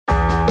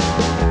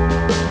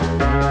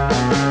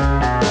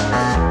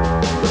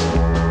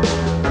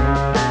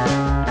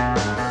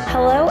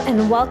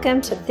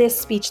welcome to This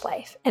Speech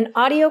Life, an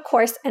audio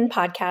course and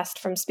podcast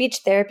from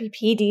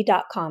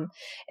speechtherapypd.com,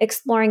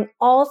 exploring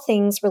all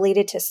things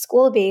related to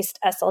school-based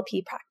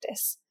SLP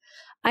practice.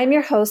 I'm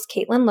your host,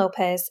 Caitlin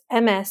Lopez,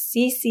 MS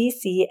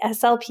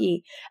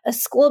CCC-SLP, a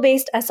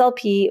school-based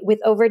SLP with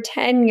over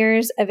 10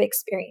 years of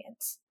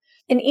experience.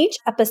 In each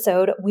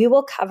episode, we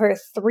will cover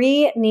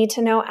 3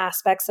 need-to-know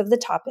aspects of the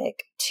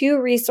topic, 2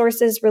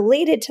 resources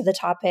related to the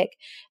topic,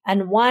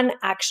 and 1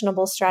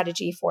 actionable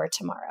strategy for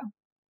tomorrow.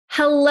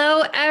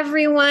 Hello,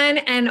 everyone,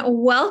 and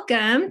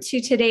welcome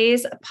to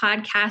today's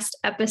podcast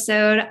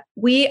episode.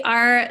 We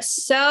are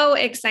so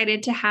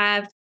excited to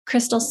have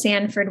Crystal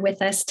Sanford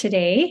with us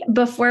today.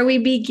 Before we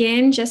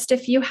begin, just a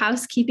few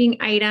housekeeping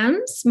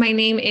items. My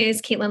name is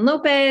Caitlin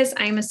Lopez.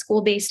 I'm a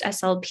school-based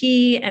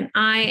SLP, and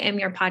I am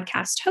your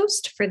podcast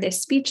host for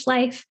This Speech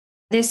Life.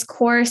 This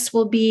course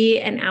will be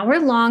an hour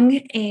long,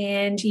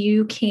 and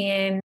you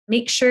can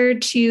make sure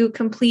to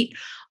complete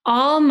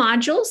all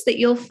modules that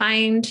you'll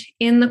find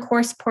in the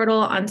course portal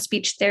on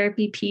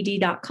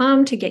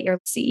speechtherapypd.com to get your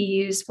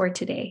CEUs for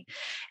today.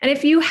 And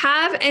if you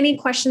have any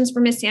questions for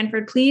Ms.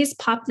 Sanford, please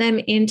pop them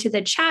into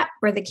the chat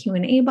or the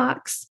Q&A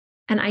box,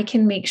 and I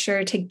can make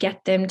sure to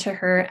get them to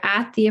her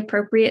at the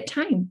appropriate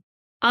time.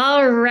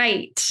 All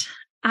right.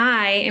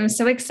 I am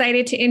so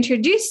excited to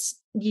introduce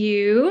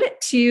you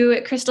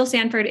to Crystal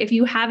Sanford. If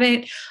you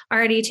haven't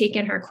already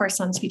taken her course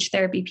on Speech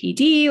Therapy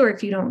PD, or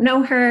if you don't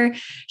know her,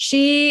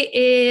 she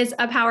is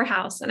a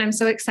powerhouse. And I'm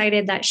so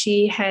excited that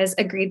she has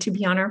agreed to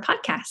be on our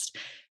podcast.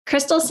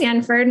 Crystal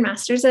Sanford,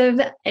 Masters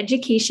of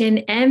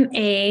Education,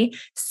 MA,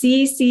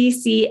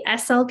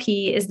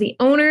 CCC-SLP, is the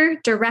owner,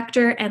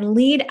 director, and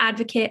lead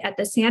advocate at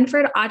the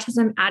Sanford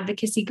Autism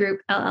Advocacy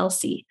Group,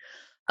 LLC,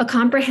 a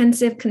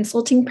comprehensive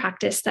consulting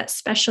practice that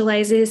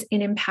specializes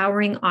in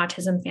empowering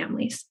autism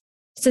families.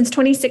 Since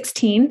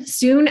 2016,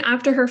 soon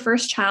after her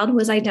first child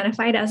was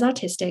identified as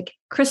autistic,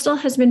 Crystal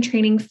has been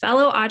training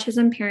fellow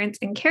autism parents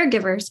and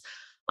caregivers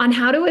on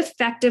how to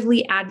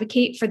effectively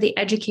advocate for the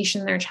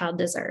education their child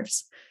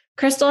deserves.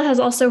 Crystal has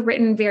also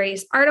written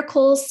various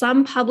articles,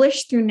 some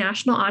published through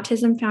National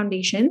Autism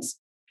Foundations.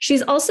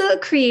 She's also a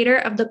creator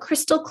of the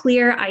Crystal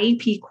Clear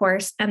IEP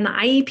course and the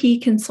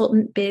IEP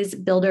Consultant Biz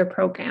Builder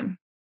program,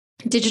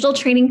 digital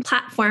training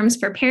platforms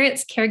for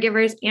parents,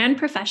 caregivers, and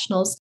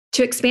professionals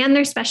to expand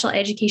their special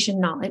education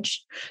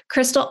knowledge.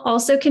 Crystal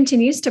also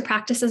continues to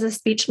practice as a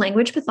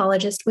speech-language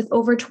pathologist with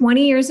over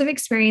 20 years of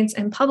experience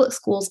in public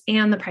schools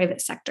and the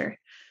private sector.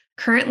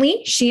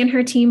 Currently, she and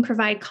her team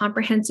provide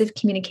comprehensive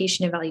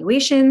communication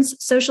evaluations,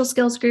 social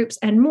skills groups,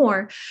 and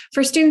more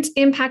for students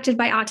impacted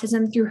by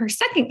autism through her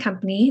second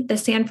company, the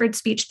Sanford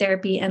Speech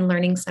Therapy and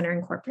Learning Center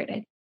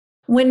Incorporated.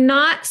 When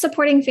not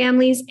supporting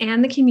families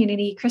and the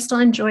community, Crystal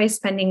enjoys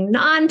spending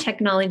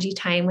non-technology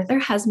time with her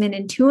husband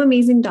and 2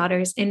 amazing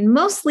daughters in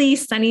mostly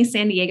sunny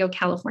San Diego,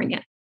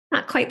 California.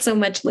 Not quite so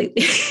much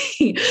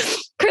lately.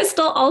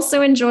 Crystal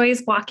also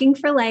enjoys walking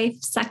for life,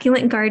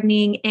 succulent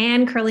gardening,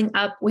 and curling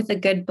up with a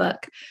good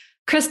book.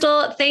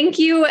 Crystal, thank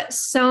you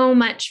so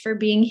much for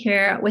being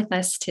here with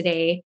us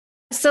today.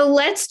 So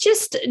let's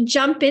just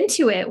jump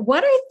into it.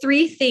 What are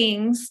 3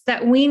 things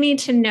that we need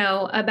to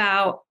know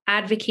about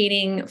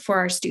advocating for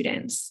our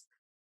students?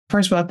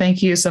 First of all,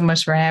 thank you so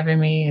much for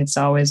having me. It's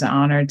always an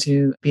honor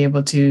to be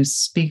able to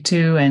speak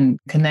to and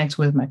connect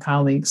with my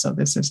colleagues. So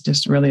this is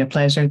just really a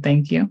pleasure.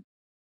 Thank you.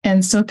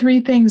 And so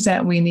 3 things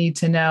that we need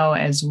to know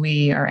as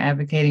we are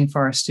advocating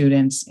for our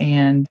students.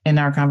 And in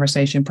our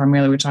conversation,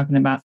 primarily, we're talking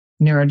about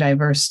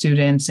neurodiverse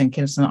students and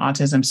kids on the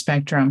autism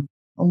spectrum.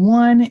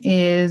 One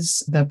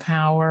is the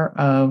power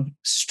of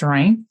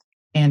strength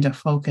and a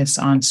focus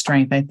on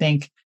strength. I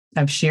think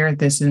I've shared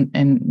this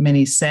in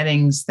many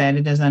settings that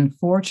it is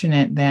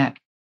unfortunate that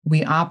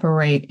we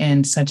operate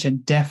in such a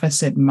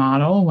deficit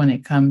model when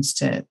it comes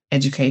to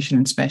education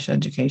and special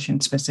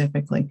education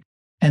specifically,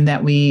 and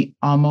that we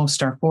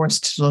almost are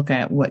forced to look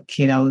at what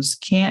kiddos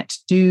can't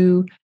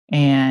do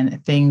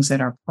and things that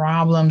are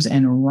problems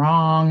and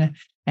wrong,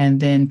 and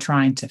then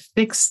trying to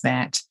fix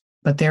that.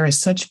 But there is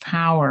such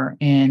power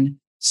in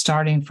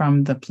starting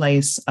from the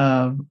place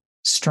of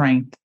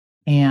strength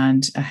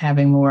and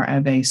having more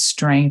of a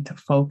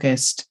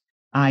strength-focused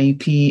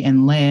IEP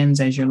and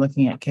lens as you're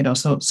looking at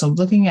kiddos. So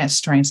looking at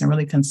strengths and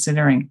really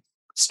considering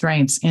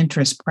strengths,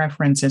 interests,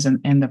 preferences,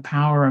 and the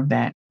power of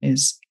that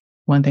is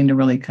one thing to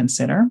really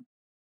consider.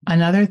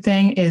 Another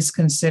thing is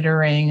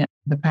considering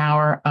the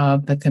power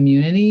of the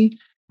community.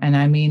 And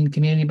I mean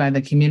community by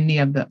the community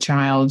of the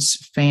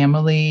child's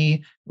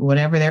family,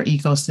 whatever their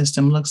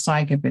ecosystem looks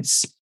like, if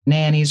it's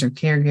nannies or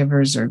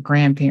caregivers or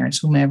grandparents,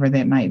 whomever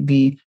that might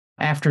be,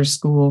 after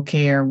school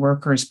care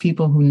workers,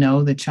 people who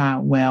know the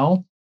child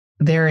well.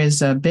 There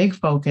is a big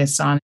focus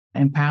on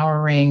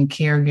empowering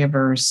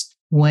caregivers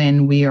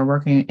when we are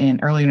working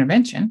in early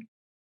intervention.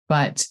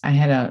 But I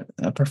had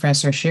a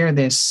professor share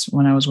this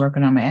when I was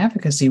working on my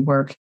advocacy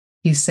work.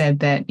 He said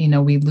that,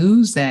 we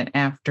lose that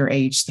after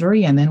age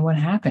 3. And then what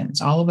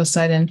happens? All of a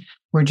sudden,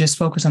 we're just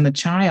focused on the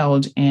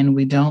child and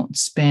we don't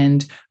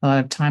spend a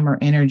lot of time or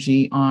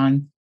energy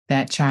on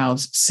that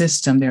child's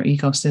system, their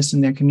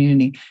ecosystem, their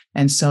community.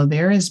 And so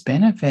there is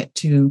benefit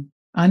to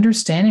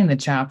understanding the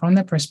child from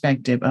the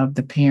perspective of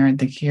the parent,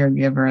 the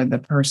caregiver, the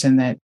person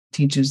that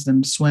teaches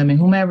them swimming,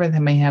 whomever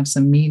that may have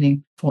some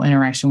meaningful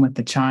interaction with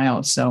the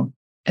child. So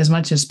as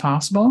much as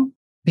possible,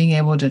 being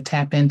able to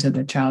tap into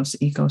the child's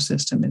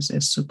ecosystem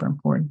is super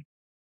important.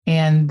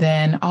 And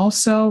then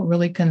also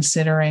really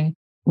considering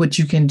what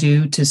you can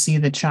do to see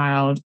the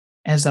child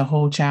as a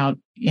whole child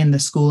in the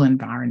school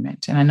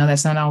environment. And I know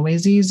that's not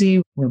always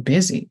easy. We're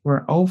busy.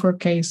 We're over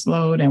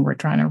caseload and we're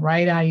trying to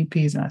write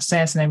IEPs and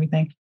assess and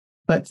everything.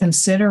 But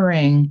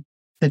considering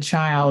the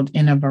child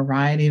in a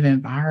variety of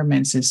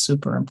environments is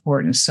super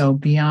important. So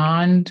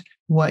beyond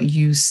what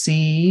you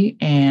see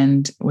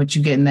and what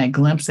you get in that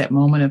glimpse, that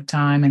moment of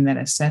time and that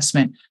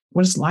assessment,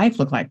 what does life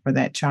look like for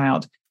that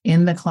child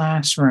in the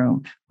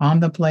classroom, on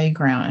the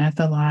playground, at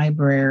the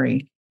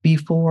library,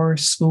 before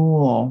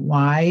school?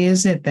 Why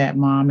is it that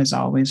mom is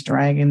always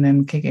dragging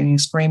them, kicking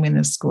and screaming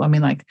to school? I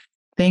mean, like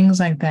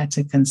things like that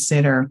to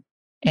consider,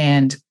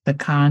 and the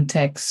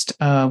context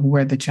of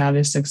where the child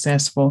is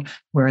successful,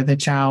 where the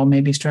child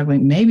may be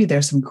struggling. Maybe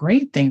there's some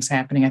great things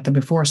happening at the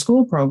before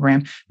school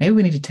program. Maybe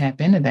we need to tap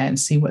into that and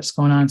see what's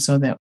going on so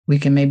that we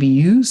can maybe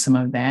use some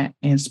of that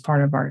as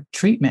part of our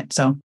treatment.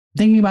 So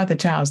thinking about the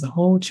child as the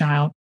whole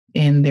child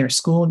in their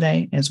school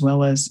day, as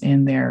well as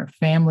in their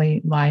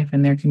family life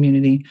and their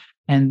community,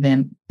 and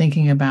then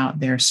thinking about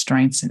their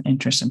strengths and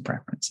interests and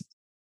preferences.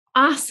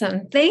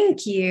 Awesome.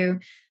 Thank you.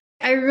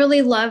 I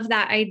really love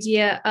that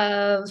idea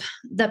of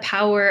the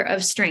power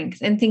of strength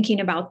and thinking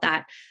about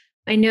that.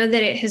 I know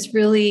that it has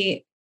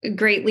really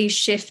greatly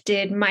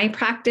shifted my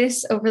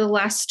practice over the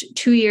last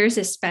 2 years,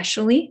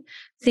 especially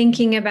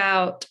thinking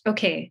about,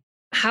 okay,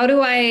 how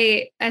do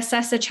I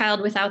assess a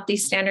child without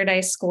these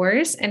standardized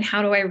scores? And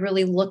how do I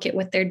really look at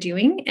what they're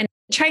doing? And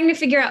trying to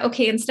figure out,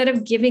 okay, instead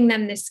of giving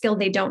them this skill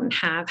they don't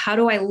have, how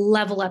do I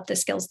level up the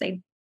skills they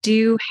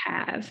do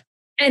have?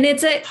 And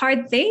it's a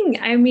hard thing.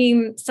 I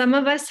mean, some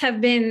of us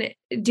have been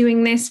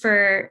doing this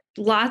for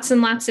lots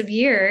and lots of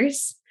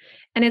years,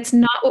 and it's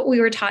not what we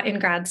were taught in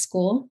grad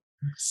school.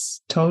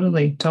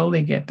 Totally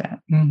get that.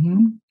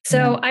 Mm-hmm.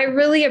 So I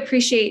really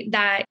appreciate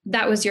that.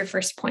 That was your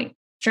first point.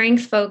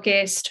 Strength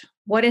focused.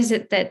 What is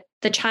it that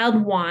the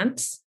child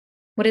wants?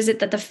 What is it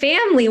that the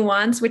family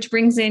wants? Which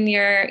brings in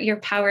your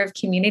power of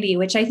community,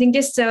 which I think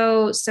is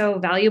so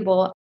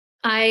valuable.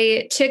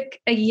 I took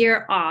a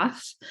year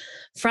off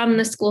from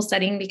the school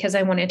setting because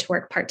I wanted to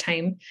work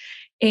part-time.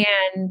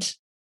 And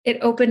it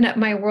opened up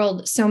my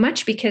world so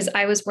much because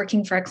I was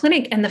working for a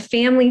clinic and the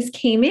families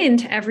came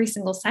into every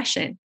single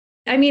session.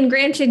 I mean,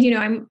 granted,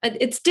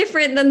 it's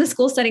different than the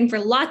school setting for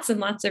lots and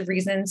lots of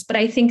reasons, but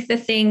I think the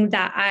thing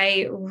that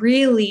I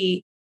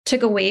really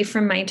took away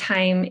from my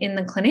time in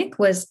the clinic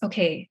was,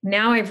 okay,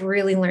 now I've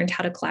really learned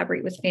how to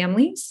collaborate with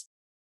families.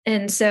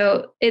 And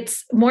so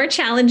it's more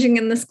challenging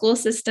in the school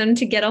system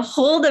to get a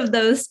hold of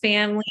those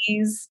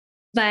families.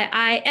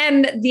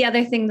 And the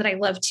other thing that I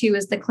love too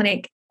is the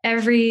clinic.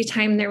 Every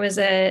time there was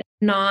a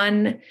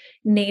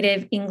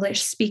non-native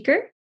English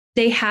speaker,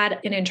 they had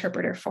an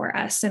interpreter for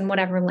us in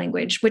whatever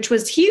language, which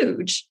was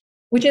huge,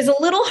 which is a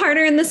little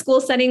harder in the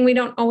school setting. We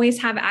don't always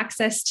have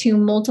access to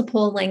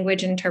multiple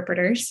language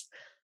interpreters.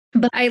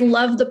 But I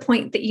love the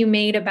point that you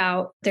made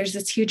about there's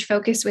this huge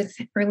focus with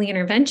early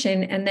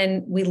intervention, and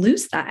then we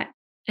lose that.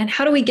 And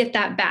how do we get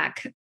that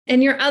back?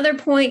 And your other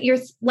point, your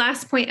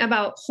last point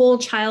about whole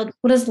child,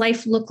 what does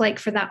life look like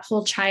for that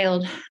whole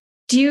child?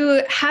 Do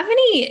you have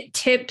any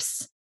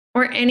tips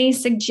or any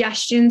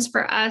suggestions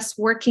for us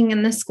working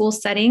in the school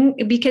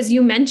setting? Because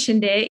you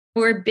mentioned it,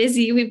 we're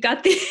busy. We've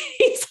got these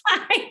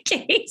high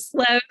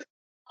caseloads.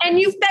 And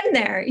you've been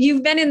there.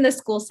 You've been in the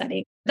school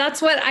setting.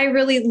 That's what I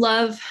really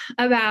love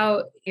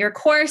about your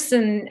course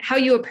and how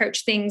you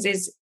approach things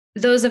is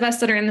those of us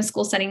that are in the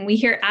school setting, we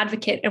hear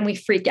advocate and we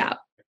freak out.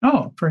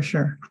 Oh, for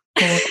sure.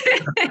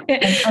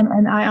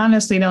 And I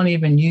honestly don't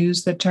even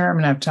use the term,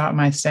 and I've taught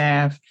my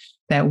staff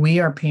that we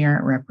are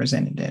parent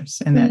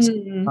representatives. And that's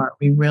part.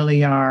 We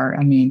really are,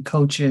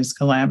 coaches,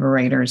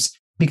 collaborators,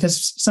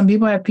 because some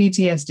people have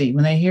PTSD.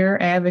 When they hear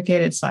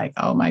advocate, it's like,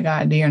 oh my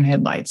God, deer in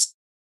headlights.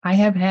 I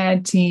have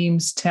had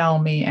teams tell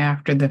me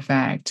after the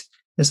fact,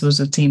 this was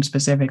a team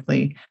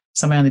specifically,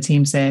 somebody on the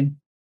team said,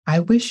 I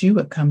wish you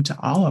would come to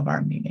all of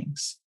our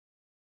meetings.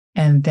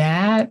 And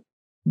that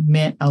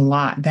meant a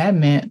lot. That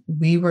meant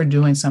we were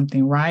doing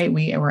something right.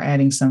 We were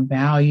adding some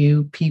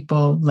value.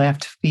 People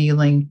left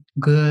feeling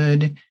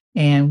good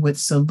and with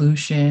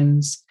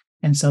solutions.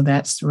 And so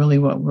that's really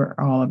what we're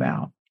all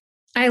about.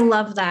 I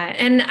love that.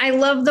 And I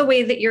love the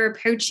way that you're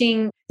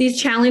approaching these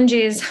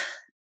challenges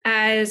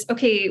as,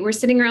 okay, we're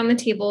sitting around the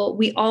table.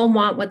 We all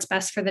want what's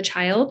best for the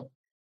child.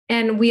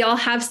 And we all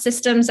have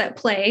systems at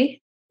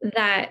play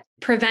that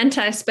prevent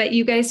us, but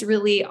you guys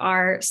really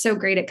are so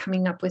great at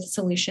coming up with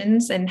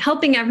solutions and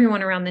helping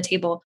everyone around the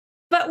table.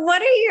 But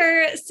what are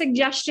your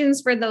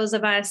suggestions for those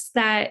of us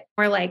that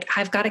are like,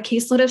 I've got a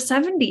caseload of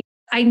 70.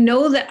 I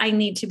know that I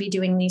need to be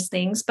doing these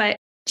things, but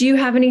do you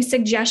have any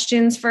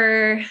suggestions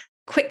for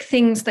quick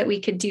things that we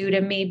could do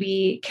to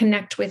maybe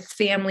connect with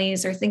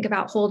families or think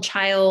about whole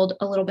child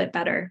a little bit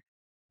better?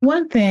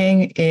 One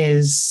thing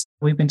is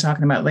we've been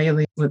talking about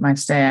lately with my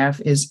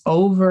staff is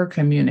over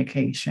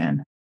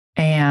communication.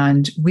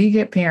 And we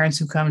get parents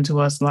who come to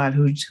us a lot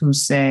who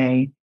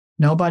say,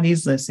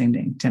 nobody's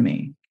listening to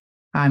me.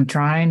 I'm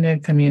trying to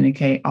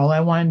communicate. All I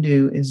want to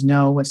do is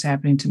know what's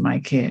happening to my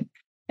kid.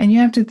 And you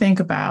have to think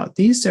about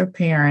these are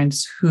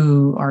parents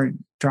who are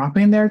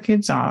dropping their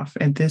kids off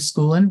at this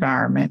school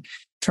environment,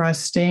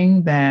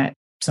 trusting that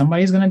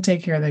somebody's going to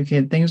take care of their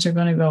kid, things are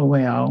going to go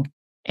well.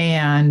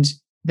 And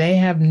they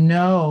have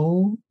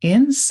no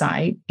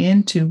insight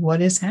into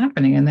what is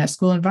happening in that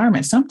school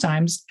environment,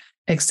 sometimes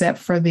except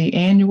for the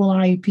annual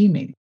IEP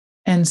meeting.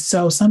 And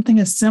so something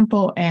as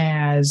simple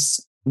as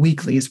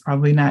weekly is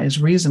probably not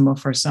as reasonable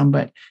for some,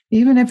 but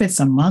even if it's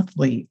a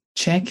monthly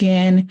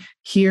check-in,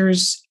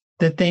 here's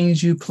the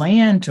things you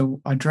plan to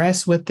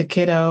address with the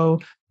kiddo,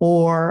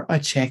 or a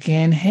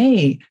check-in,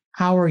 hey,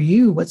 how are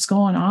you? What's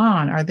going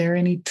on? Are there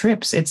any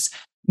trips? It's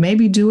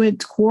maybe do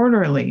it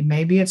quarterly.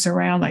 Maybe it's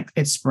around like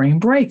it's spring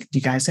break. Do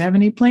you guys have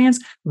any plans?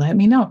 Let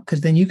me know,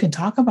 because then you can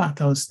talk about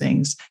those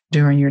things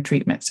during your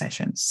treatment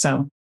sessions.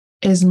 So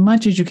as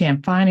much as you can,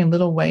 finding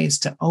little ways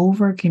to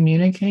over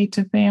communicate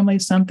to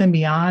families, something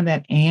beyond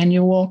that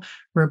annual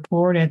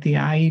report at the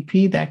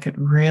IEP that could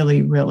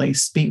really, really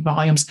speak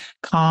volumes,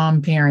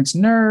 calm parents'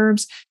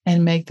 nerves,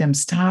 and make them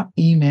stop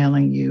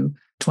emailing you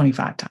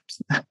 25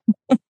 times.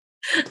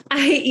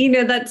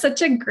 That's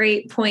such a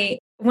great point.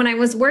 When I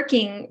was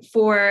working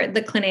for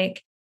the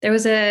clinic, there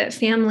was a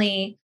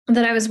family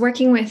that I was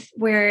working with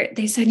where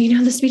they said,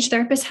 the speech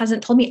therapist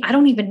hasn't told me. I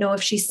don't even know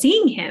if she's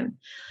seeing him.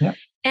 Yep.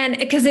 And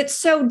because it's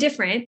so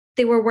different,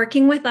 they were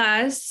working with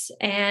us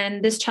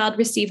and this child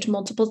received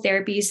multiple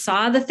therapies,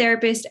 saw the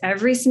therapist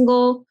every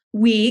single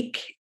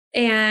week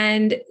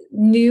and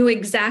knew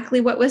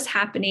exactly what was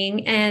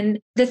happening. And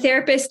the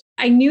therapist,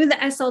 I knew the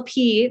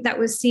SLP that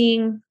was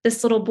seeing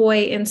this little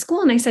boy in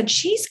school. And I said,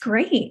 she's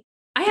great.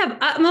 I have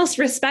utmost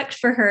respect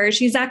for her.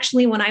 She's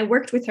actually, when I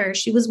worked with her,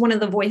 she was one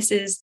of the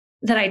voices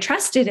that I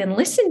trusted and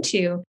listened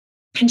to.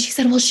 And she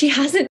said, well, she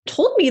hasn't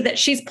told me that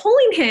she's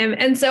pulling him.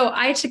 And so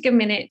I took a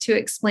minute to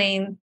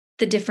explain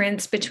the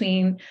difference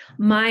between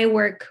my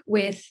work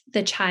with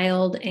the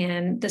child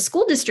and the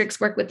school district's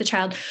work with the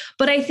child.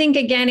 But I think,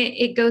 again,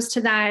 it goes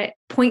to that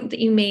point that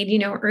you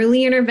made,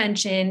 early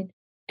intervention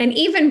and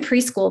even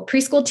preschool.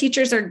 Preschool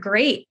teachers are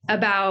great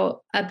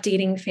about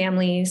updating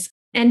families,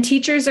 and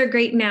teachers are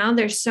great now.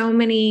 There's so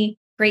many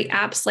great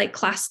apps like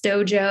Class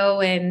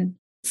Dojo. And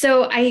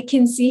so I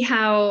can see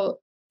how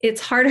it's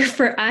harder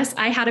for us.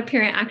 I had a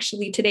parent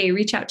actually today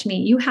reach out to me.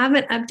 You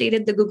haven't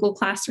updated the Google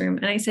Classroom.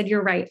 And I said,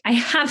 you're right. I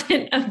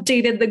haven't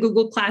updated the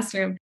Google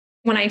Classroom.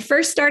 When I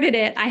first started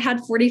it, I had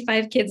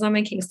 45 kids on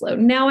my caseload.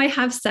 Now I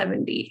have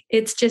 70.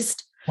 It's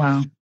just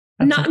wow.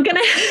 Not going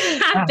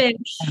to happen.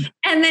 Wow.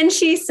 And then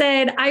she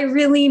said, I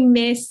really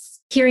miss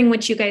hearing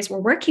what you guys were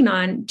working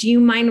on. Do you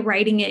mind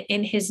writing it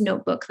in his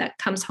notebook that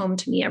comes home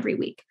to me every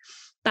week?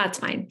 That's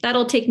fine.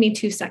 That'll take me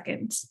 2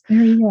 seconds.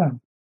 There you go.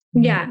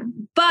 Yeah.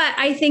 But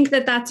I think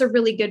that that's a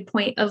really good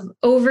point of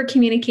over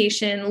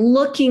communication,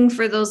 looking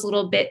for those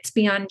little bits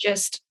beyond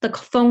just the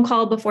phone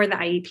call before the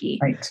IEP.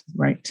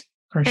 Right.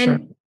 For and sure.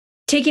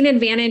 Taking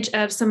advantage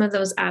of some of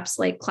those apps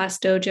like Class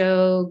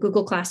Dojo,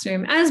 Google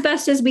Classroom, as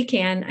best as we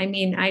can. I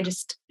mean, I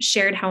just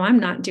shared how I'm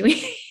not doing.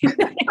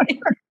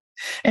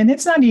 And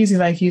it's not easy,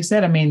 like you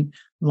said. I mean,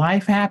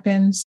 life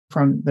happens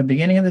from the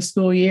beginning of the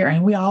school year,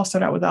 and we all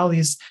start out with all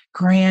these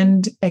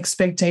grand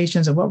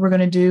expectations of what we're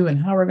going to do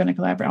and how we're going to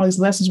collaborate, all these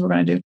lessons we're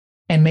going to do.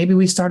 And maybe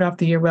we start off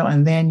the year well,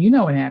 and then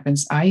what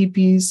happens.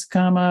 IEPs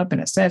come up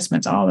and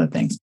assessments, all the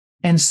things.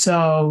 And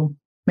so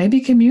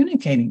maybe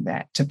communicating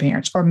that to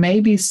parents, or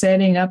maybe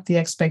setting up the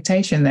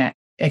expectation that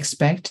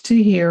expect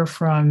to hear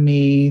from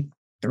me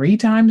 3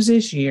 times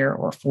this year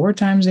or 4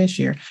 times this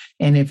year.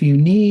 And if you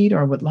need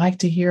or would like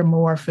to hear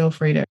more, feel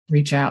free to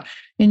reach out.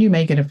 And you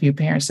may get a few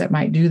parents that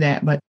might do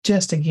that. But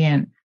just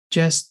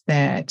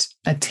that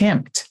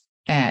attempt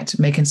at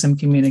making some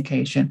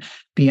communication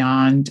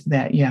beyond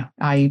that,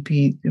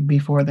 IEP,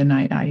 before the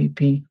night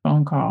IEP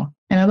phone call.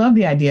 And I love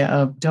the idea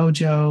of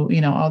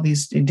Dojo, all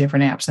these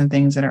different apps and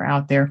things that are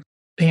out there.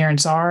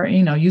 Parents are,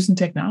 using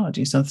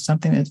technology. So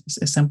something as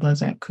simple as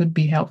that could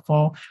be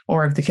helpful.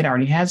 Or if the kid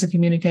already has a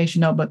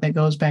communication notebook that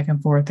goes back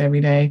and forth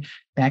every day,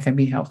 that can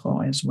be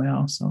helpful as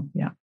well. So,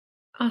 yeah.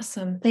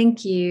 Awesome.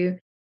 Thank you.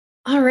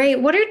 All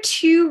right. What are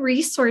 2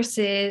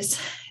 resources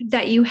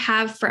that you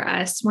have for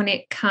us when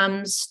it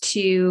comes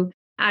to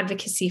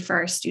advocacy for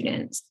our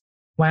students?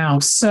 Wow.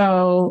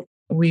 So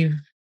we've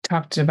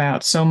talked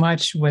about so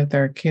much with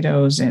our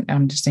kiddos, and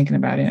I'm just thinking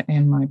about it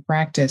in my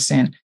practice.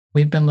 And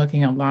we've been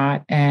looking a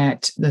lot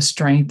at the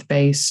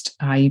strength-based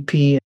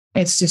IEP.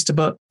 It's just a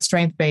book,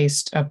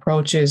 Strength-Based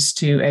Approaches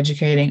to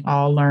Educating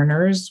All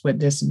Learners with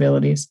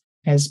Disabilities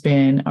has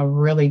been a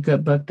really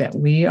good book that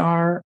we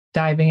are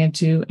diving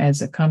into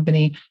as a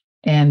company,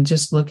 and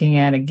just looking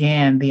at,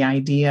 again, the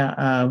idea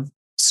of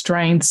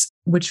strengths,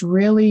 which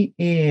really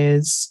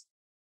is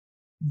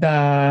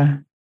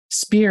the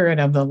spirit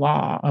of the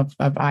law of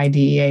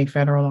IDEA,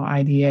 federal law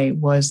IDEA,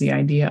 was the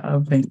idea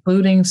of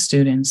including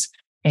students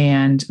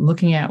and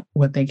looking at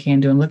what they can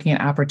do and looking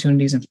at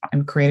opportunities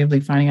and creatively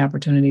finding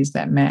opportunities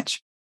that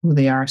match who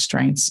they are,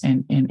 strengths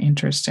and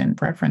interests and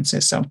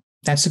preferences. So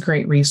that's a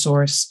great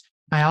resource.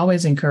 I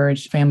always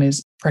encourage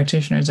families,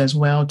 practitioners as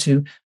well,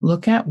 to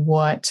look at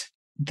what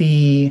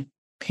the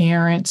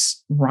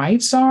parents'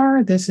 rights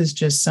are. This is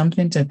just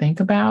something to think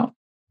about.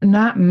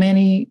 Not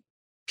many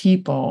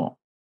people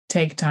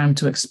take time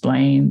to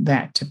explain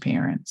that to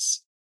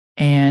parents.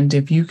 And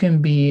if you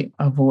can be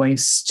a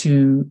voice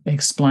to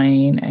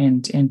explain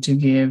and to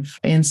give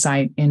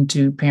insight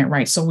into parent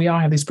rights. So we all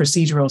have these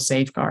procedural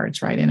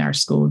safeguards, right, in our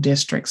school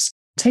districts.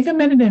 Take a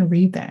minute and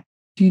read that.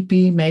 You'd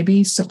be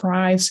maybe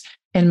surprised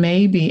and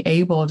may be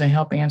able to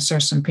help answer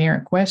some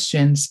parent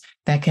questions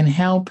that can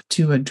help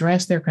to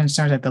address their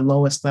concerns at the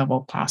lowest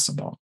level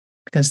possible,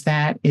 because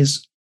that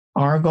is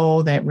our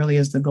goal. That really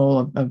is the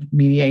goal of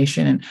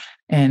mediation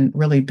and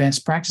really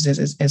best practices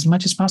is, as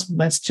much as possible,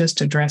 let's just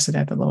address it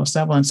at the lowest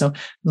level. And so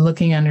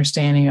looking,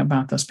 understanding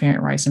about those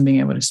parent rights and being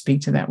able to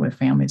speak to that with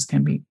families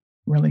can be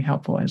really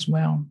helpful as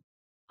well.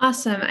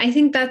 Awesome. I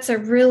think that's a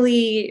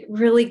really,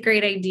 really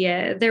great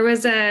idea. There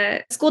was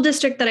a school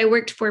district that I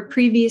worked for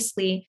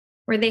previously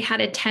where they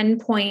had a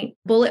 10-point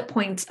bullet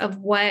points of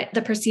what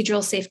the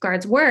procedural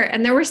safeguards were.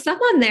 And there were some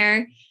on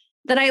there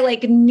that I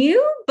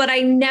knew, but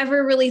I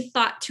never really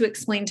thought to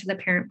explain to the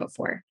parent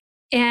before.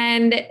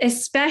 And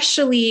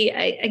especially,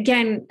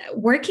 again,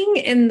 working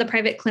in the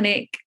private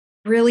clinic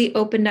really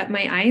opened up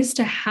my eyes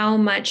to how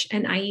much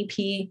an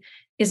IEP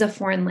is a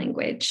foreign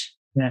language.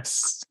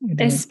 Yes.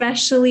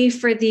 Especially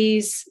for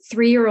these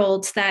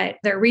 3-year-olds that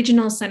their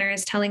regional center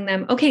is telling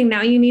them, okay,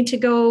 now you need to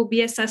go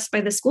be assessed by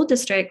the school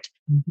district.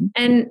 Mm-hmm.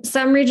 And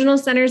some regional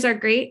centers are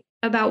great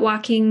about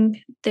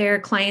walking their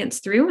clients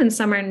through, and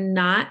some are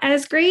not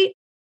as great.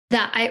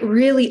 That it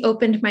really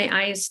opened my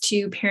eyes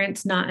to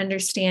parents not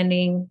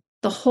understanding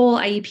the whole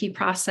IEP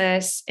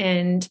process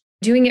and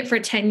doing it for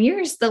 10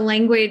 years. The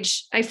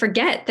language, I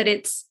forget that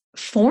it's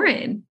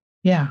foreign.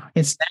 Yeah,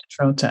 it's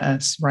natural to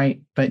us,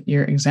 right? But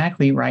you're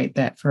exactly right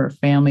that for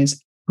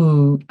families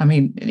who,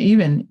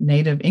 even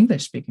native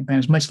English speaking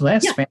families, much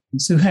less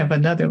families who have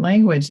another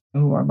language,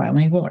 who are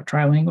bilingual or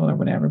trilingual or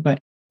whatever. But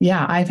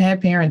yeah, I've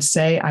had parents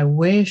say, I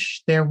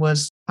wish there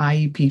was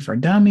IEP for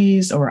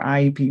Dummies or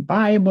IEP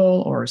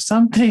Bible or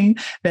something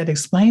that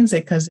explains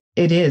it, because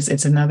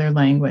it's another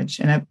language.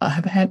 And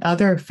I've had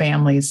other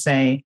families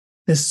say,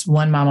 this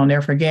one mom I'll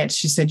never forget,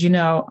 she said,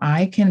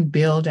 I can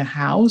build a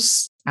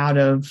house out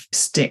of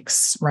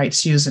sticks, right?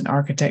 She was an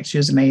architect. She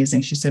was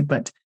amazing. She said,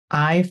 but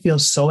I feel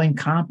so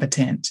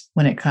incompetent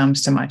when it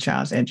comes to my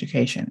child's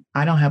education.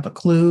 I don't have a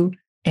clue,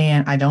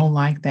 and I don't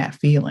like that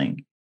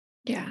feeling.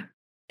 Yeah.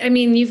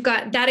 You've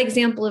got that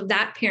example of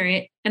that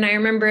parent. And I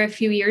remember a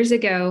few years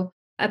ago,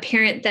 a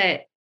parent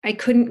that I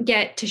couldn't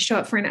get to show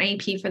up for an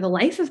IEP for the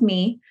life of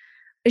me.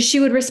 She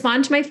would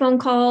respond to my phone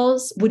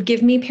calls, would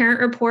give me parent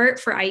report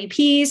for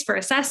IEPs, for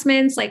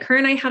assessments. Her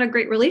and I had a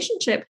great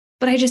relationship,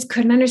 but I just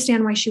couldn't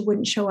understand why she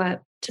wouldn't show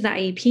up to the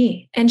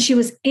IEP. And she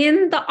was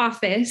in the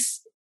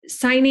office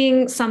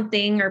signing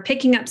something or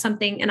picking up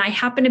something. And I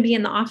happened to be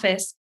in the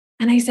office.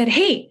 And I said,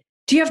 hey,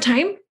 do you have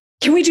time?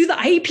 Can we do the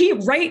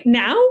IEP right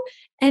now?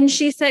 And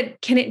she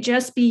said, can it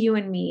just be you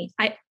and me?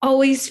 I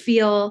always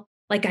feel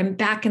like I'm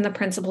back in the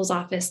principal's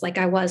office like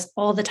I was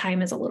all the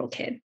time as a little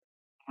kid.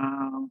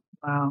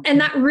 Wow. And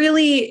that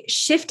really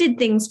shifted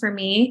things for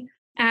me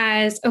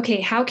as,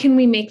 okay, how can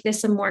we make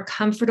this a more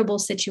comfortable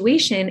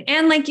situation?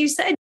 And like you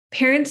said,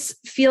 parents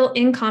feel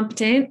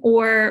incompetent,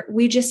 or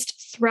we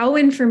just throw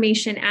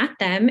information at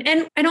them.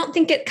 And I don't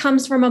think it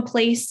comes from a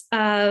place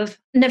of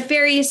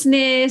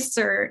nefariousness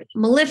or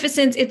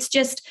maleficence. It's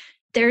just,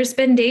 there's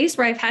been days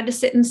where I've had to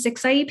sit in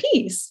 6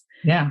 IEPs.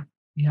 Yeah,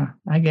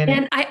 I get it.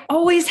 And I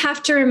always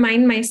have to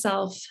remind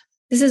myself,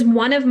 this is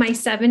one of my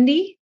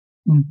 70,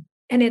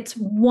 and it's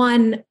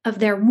one of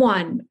their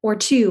 1 or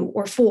 2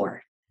 or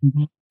 4.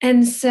 Mm-hmm.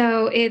 And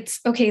so it's,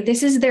 okay,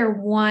 this is their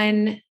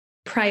one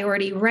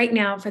priority right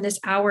now for this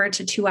hour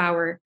to 2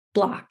 hour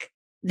block.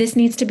 This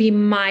needs to be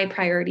my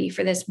priority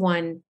for this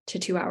 1 to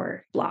 2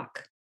 hour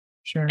block.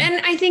 Sure.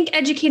 And I think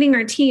educating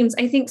our teams,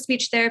 I think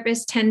speech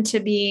therapists tend to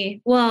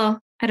be, well,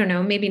 I don't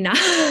know, maybe not.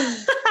 But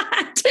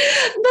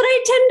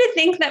I tend to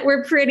think that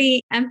we're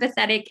pretty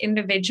empathetic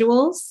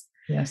individuals.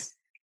 Yes.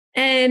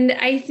 And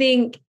I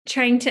think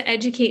trying to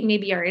educate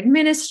maybe our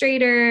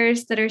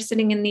administrators that are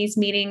sitting in these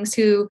meetings,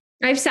 who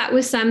I've sat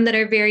with some that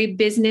are very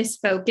business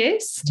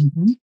focused,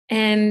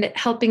 and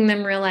helping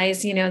them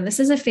realize, this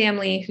is a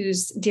family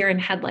who's deer in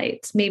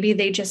headlights. Maybe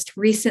they just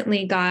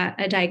recently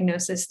got a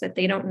diagnosis that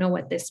they don't know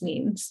what this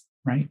means.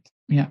 Right.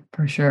 Yeah,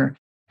 for sure.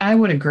 I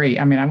would agree.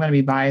 I'm going to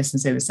be biased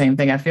and say the same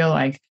thing. I feel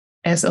like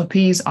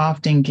SLPs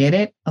often get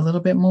it a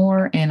little bit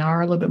more and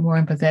are a little bit more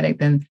empathetic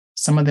than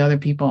some of the other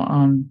people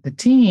on the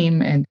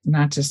team. And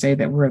not to say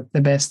that we're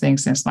the best thing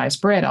since sliced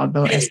bread,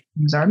 although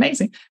SLPs are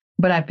amazing.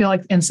 But I feel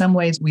like in some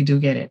ways we do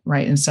get it,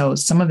 right? And so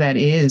some of that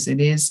it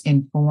is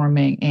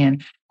informing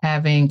and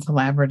having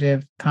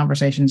collaborative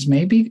conversations,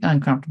 maybe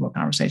uncomfortable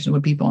conversations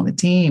with people on the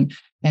team,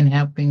 and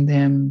helping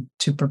them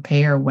to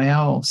prepare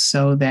well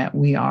so that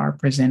we are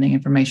presenting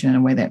information in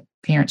a way that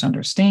parents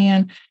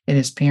understand. It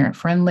is parent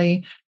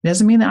friendly. It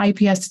doesn't mean the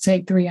IEP has to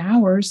take 3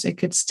 hours. It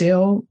could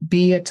still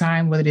be a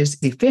time where it is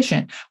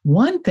efficient.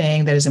 One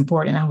thing that is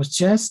important, I was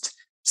just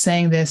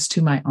saying this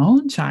to my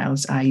own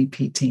child's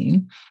IEP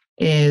team,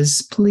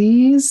 is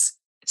please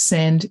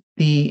send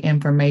the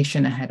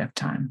information ahead of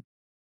time.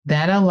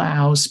 That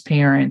allows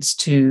parents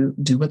to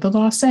do what the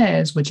law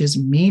says, which is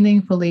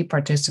meaningfully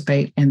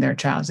participate in their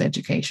child's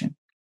education.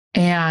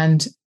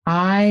 And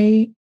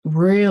I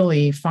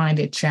really find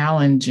it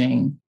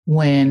challenging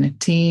when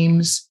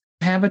teams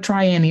have a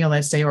triennial,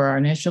 let's say, or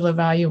an initial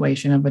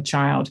evaluation of a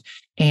child,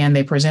 and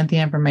they present the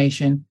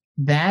information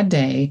that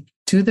day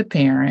to the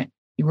parent.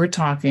 We're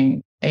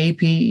talking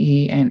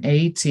APE and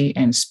AT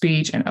and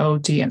speech and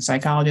OT and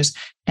psychologist,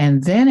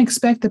 and then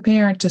expect the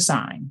parent to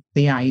sign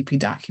the IEP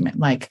document.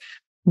 Like,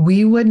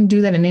 we wouldn't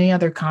do that in any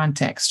other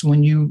context.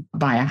 When you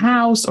buy a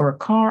house or a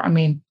car, I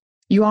mean,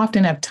 you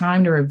often have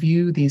time to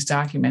review these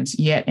documents,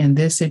 yet in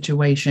this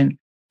situation,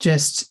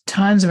 just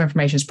tons of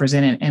information is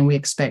presented and we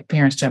expect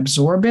parents to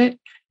absorb it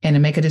and to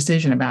make a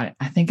decision about it.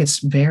 I think it's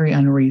very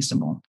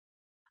unreasonable.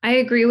 I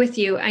agree with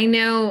you. I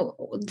know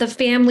the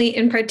family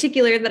in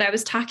particular that I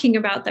was talking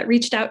about that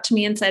reached out to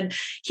me and said,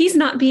 he's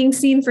not being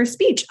seen for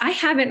speech. I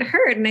haven't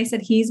heard. And I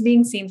said, he's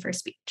being seen for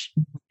speech.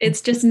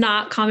 It's just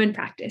not common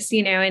practice,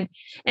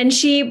 and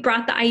she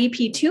brought the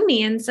IEP to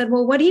me and said,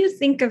 well, what do you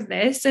think of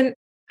this? And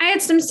I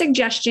had some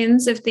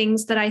suggestions of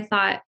things that I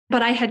thought,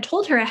 but I had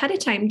told her ahead of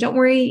time, don't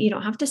worry, you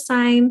don't have to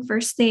sign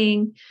first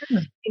thing.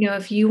 Sure.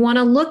 If you want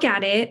to look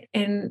at it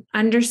and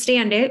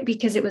understand it,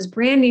 because it was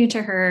brand new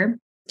to her.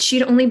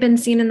 She'd only been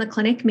seen in the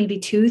clinic maybe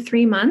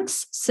 2-3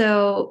 months.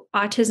 So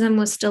autism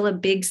was still a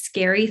big,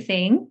 scary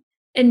thing.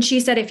 And she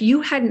said, if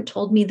you hadn't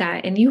told me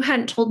that and you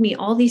hadn't told me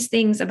all these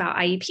things about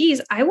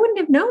IEPs, I wouldn't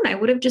have known. I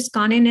would have just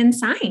gone in and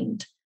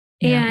signed.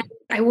 Yeah. And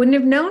I wouldn't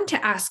have known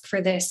to ask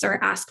for this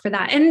or ask for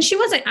that. And she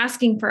wasn't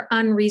asking for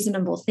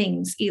unreasonable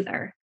things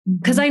either,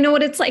 because I know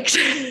what it's like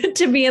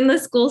to be in the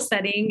school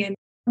setting and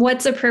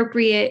what's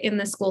appropriate in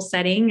the school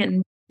setting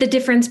and the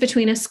difference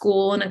between a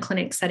school and a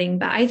clinic setting.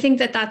 But I think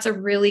that that's a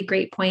really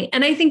great point.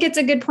 And I think it's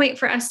a good point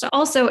for us to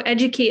also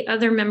educate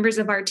other members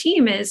of our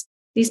team is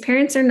these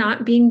parents are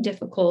not being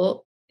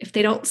difficult. If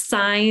they don't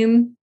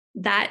sign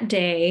that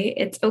day,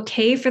 it's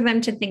okay for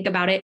them to think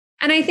about it.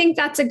 And I think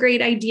that's a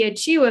great idea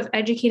too, of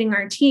educating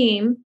our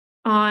team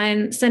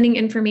on sending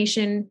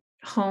information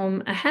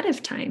home ahead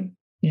of time.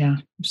 Yeah.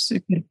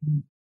 It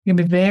can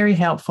be very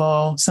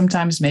helpful.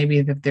 Sometimes maybe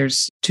if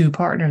there's 2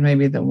 partners,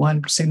 maybe the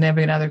one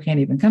significant other can't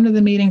even come to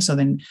the meeting. So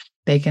then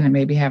they can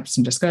maybe have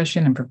some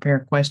discussion and prepare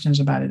questions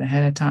about it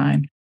ahead of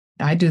time.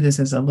 I do this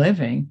as a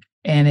living,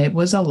 and it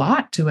was a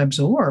lot to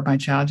absorb. My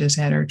child just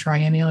had her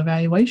triennial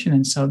evaluation.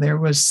 And so there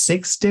was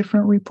 6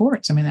 different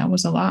reports. I mean, that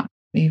was a lot,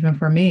 even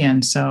for me.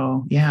 And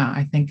so, yeah,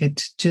 I think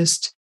it's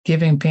just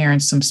giving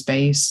parents some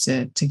space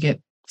to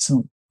get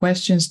some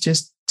questions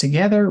just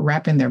together,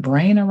 wrapping their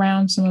brain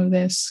around some of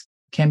this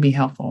can be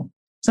helpful.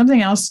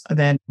 Something else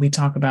that we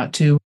talk about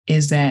too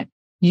is that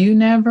you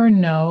never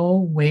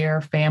know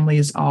where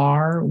families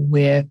are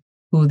with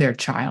who their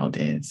child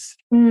is.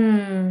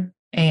 And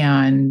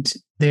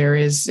there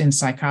is in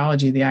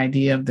psychology the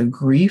idea of the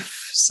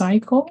grief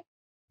cycle.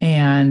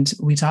 And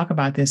we talk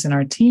about this in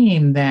our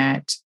team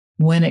that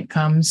when it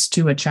comes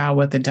to a child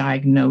with a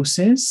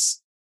diagnosis,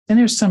 and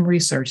there's some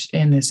research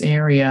in this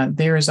area,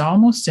 there is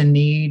almost a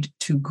need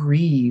to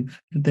grieve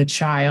the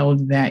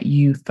child that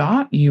you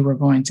thought you were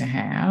going to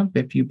have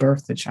if you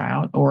birth the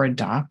child or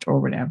adopt or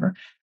whatever,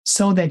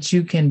 so that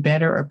you can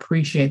better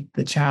appreciate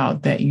the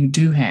child that you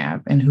do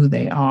have and who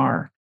they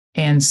are.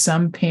 And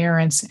some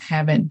parents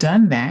haven't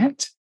done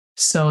that,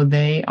 so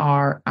they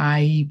are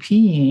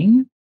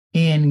IEPing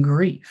in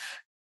grief.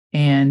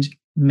 And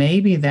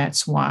maybe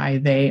that's why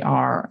they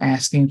are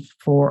asking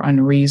for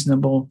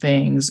unreasonable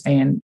things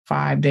and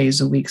 5 days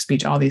a week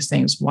speech, all these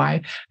things.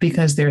 Why?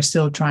 Because they're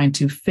still trying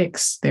to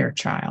fix their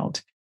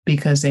child,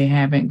 because they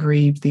haven't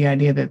grieved the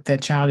idea that the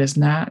child is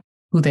not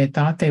who they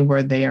thought they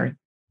were. They are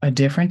a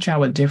different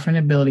child with different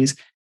abilities,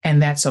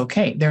 and that's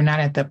okay. They're not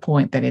at the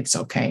point that it's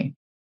okay.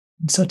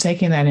 So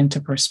taking that into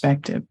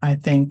perspective, I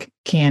think,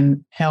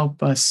 can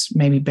help us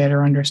maybe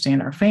better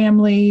understand our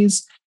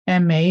families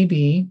and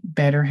maybe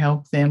better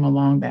help them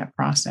along that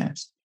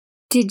process.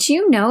 Did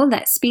you know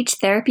that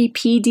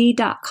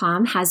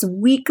speechtherapypd.com has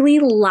weekly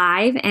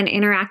live and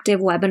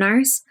interactive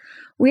webinars?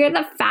 We are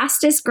the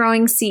fastest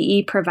growing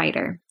CE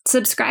provider.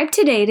 Subscribe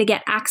today to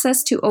get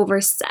access to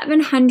over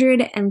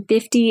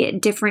 750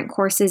 different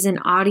courses in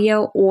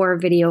audio or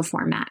video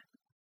format.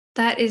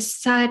 That is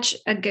such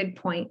a good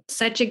point.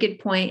 Such a good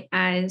point,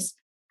 as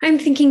I'm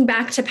thinking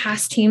back to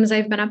past teams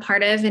I've been a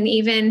part of, and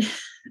even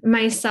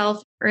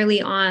myself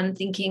early on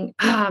thinking,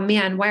 oh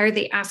man, why are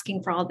they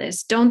asking for all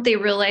this? Don't they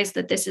realize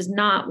that this is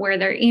not where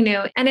they're,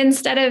 and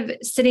instead of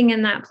sitting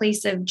in that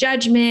place of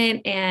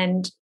judgment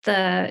and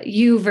the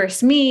you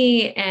versus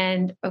me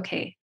and,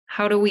 okay,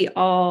 how do we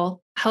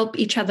all help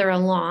each other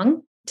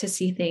along to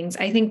see things?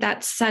 I think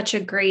that's such a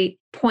great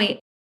point.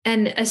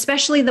 And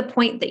especially the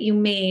point that you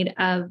made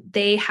of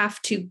they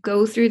have to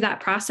go through that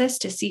process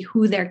to see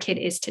who their kid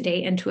is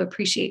today and to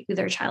appreciate who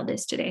their child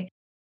is today.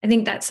 I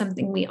think that's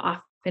something we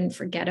often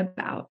forget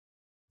about.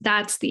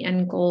 That's the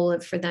end goal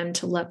for them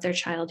to love their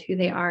child, who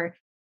they are.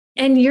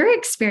 And your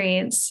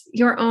experience,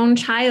 your own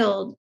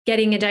child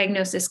getting a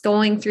diagnosis,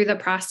 going through the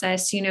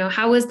process,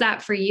 how was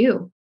that for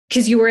you?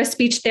 Because you were a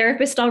speech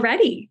therapist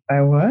already. I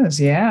was,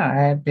 yeah.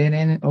 I had been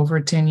in over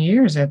 10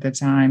 years at the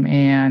time.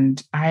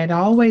 And I had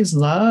always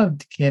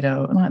loved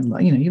kiddo.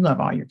 You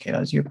love all your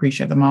kiddos, you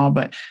appreciate them all.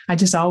 But I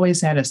just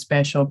always had a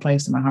special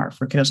place in my heart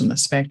for kiddos on the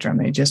spectrum.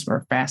 They just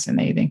were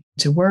fascinating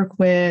to work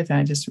with.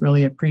 I just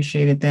really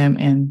appreciated them.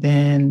 And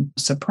then,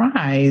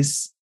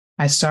 surprise,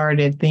 I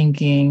started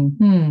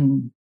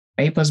thinking,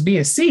 A plus B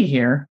is C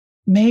here.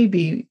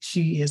 Maybe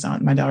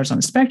my daughter's on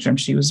the spectrum.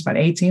 She was about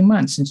 18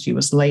 months and she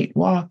was late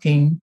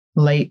walking,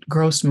 late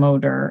gross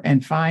motor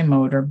and fine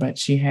motor, but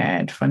she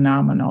had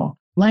phenomenal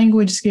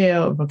language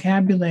skill,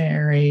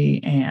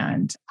 vocabulary,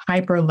 and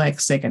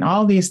hyperlexic and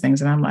all these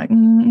things. And I'm like,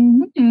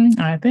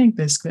 I think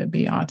this could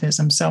be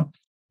autism. So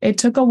it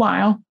took a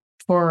while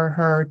for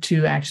her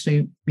to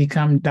actually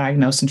become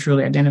diagnosed and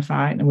truly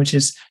identified, which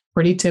is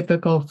pretty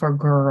typical for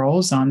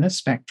girls on the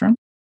spectrum,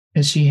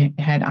 because she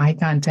had eye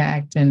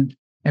contact and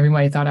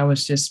everybody thought I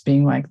was just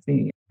being like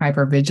the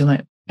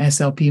hypervigilant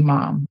SLP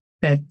mom,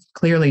 that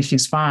clearly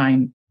she's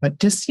fine, but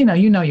just, you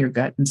know your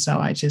gut. And so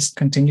I just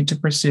continued to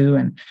pursue.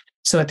 And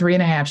so at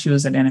 3.5, she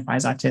was identified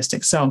as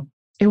autistic. So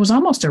it was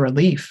almost a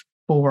relief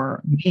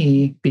for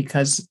me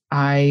because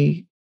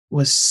I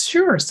was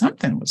sure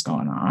something was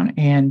going on.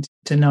 And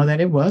to know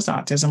that it was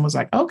autism was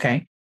like,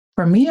 okay.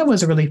 For me, it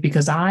was a relief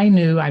because I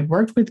knew I'd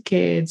worked with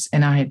kids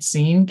and I had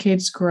seen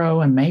kids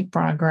grow and make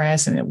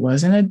progress. And it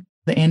wasn't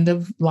the end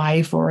of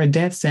life or a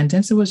death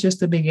sentence. It was just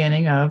the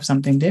beginning of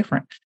something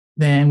different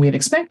than we had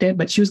expected,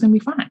 but she was going to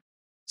be fine.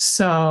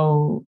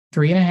 So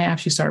 3.5,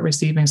 she started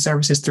receiving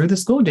services through the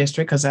school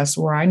district because that's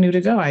where I knew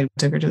to go. I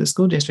took her to the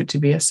school district to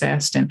be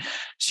assessed, and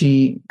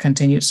she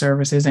continued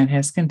services and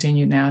has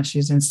continued now.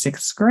 She's in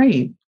 6th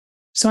grade.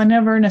 So I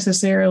never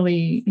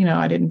necessarily,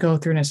 I didn't go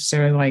through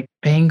necessarily like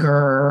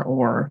anger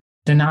or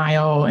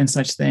denial and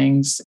such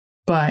things,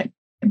 but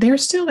there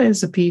still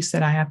is a piece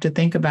that I have to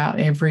think about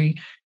every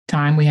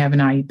time we have an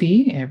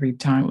IEP, every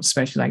time,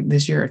 especially like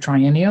this year, a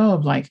triennial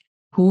of like,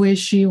 who is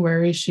she?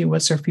 Where is she?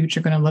 What's her future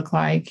going to look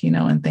like?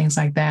 And things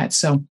like that.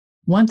 So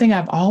one thing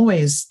I've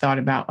always thought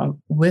about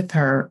with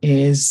her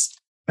is,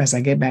 as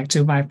I get back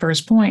to my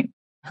first point,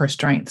 her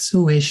strengths.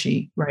 Who is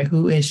she, right?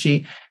 Who is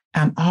she?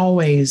 My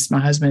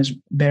husband is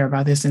better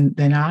about this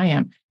than I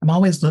am. I'm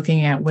always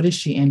looking at what is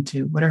she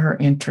into? What are her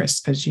interests?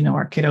 Because,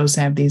 our kiddos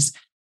have these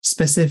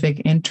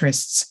specific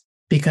interests,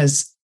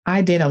 because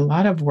I did a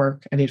lot of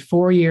work. I did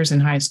 4 years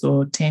in high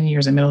school, 10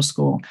 years in middle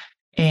school.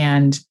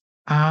 And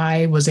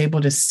I was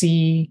able to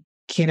see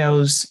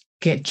kiddos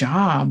get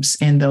jobs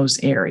in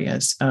those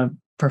areas of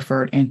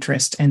preferred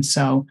interest. And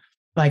so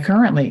like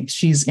currently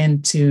she's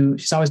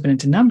always been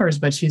into numbers,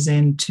 but she's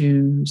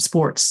into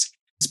sports,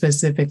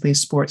 specifically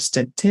sports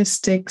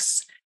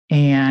statistics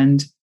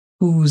and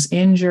who's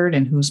injured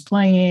and who's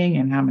playing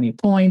and how many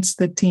points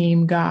the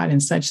team got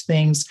and such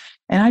things.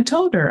 And I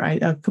told her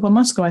a couple of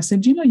months ago, I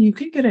said, you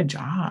could get a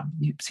job.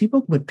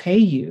 People would pay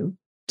you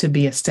to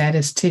be a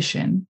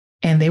statistician,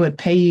 and they would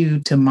pay you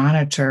to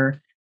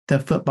monitor the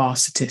football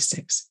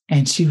statistics.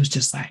 And she was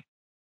just like,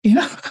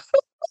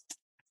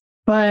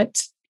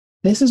 but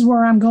this is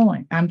where I'm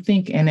going. I'm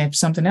thinking, and if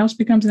something else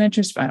becomes an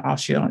interest,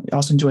 she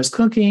also enjoys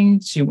cooking.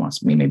 She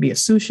wants me maybe a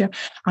sous chef.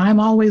 I'm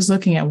always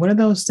looking at what are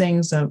those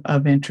things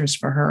of interest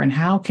for her, and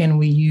how can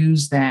we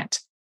use that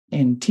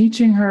in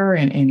teaching her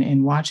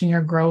and watching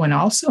her grow, and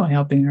also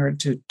helping her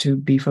to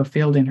be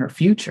fulfilled in her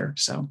future.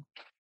 So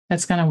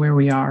that's kind of where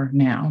we are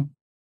now.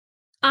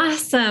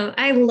 Awesome.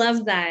 I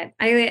love that.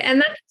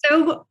 And that's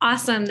so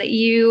awesome that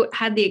you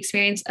had the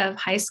experience of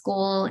high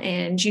school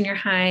and junior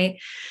high.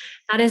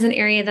 That is an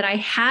area that I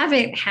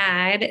haven't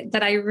had,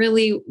 that I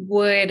really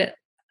would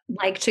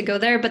like to go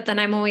there, but then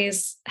I'm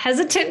always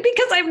hesitant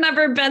because I've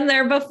never been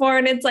there before.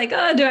 And it's like,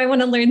 oh, do I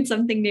want to learn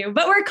something new?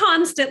 But we're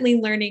constantly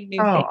learning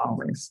new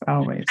things.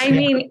 Always. I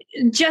mean,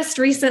 just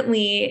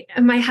recently,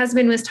 my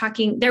husband was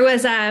talking, there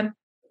was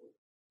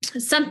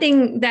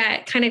something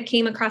that kind of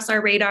came across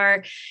our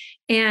radar,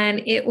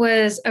 and it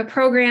was a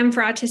program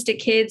for autistic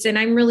kids. And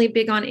I'm really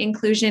big on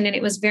inclusion, and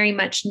it was very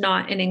much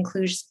not an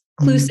inclusive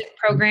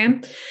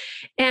program.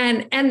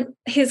 And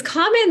his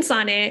comments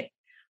on it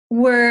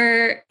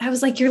were, I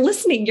was like, you're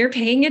listening, you're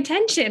paying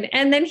attention.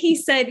 And then he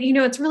said,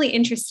 it's really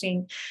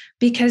interesting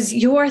because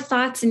your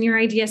thoughts and your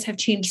ideas have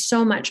changed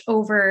so much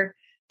over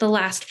the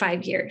last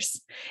 5 years.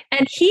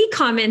 And he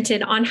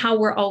commented on how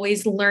we're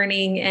always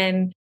learning,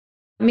 and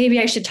maybe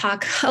I should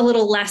talk a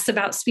little less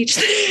about speech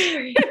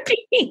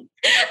therapy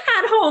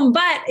at home,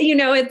 but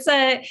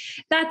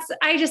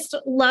I just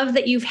love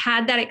that you've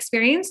had that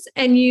experience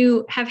and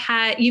you've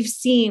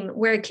seen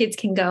where kids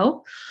can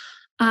go.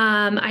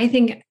 I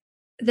think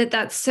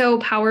that's so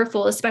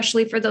powerful,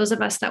 especially for those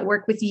of us that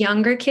work with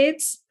younger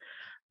kids.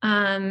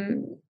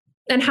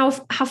 And how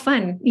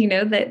fun,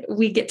 that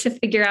we get to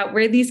figure out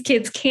where these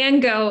kids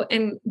can go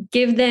and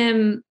give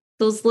them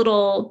those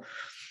little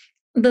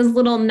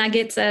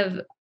nuggets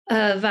of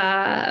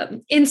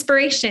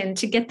inspiration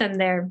to get them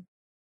there.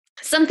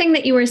 Something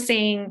that you were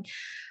saying,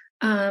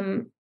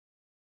 and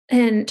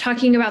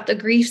talking about the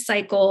grief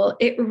cycle,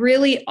 it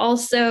really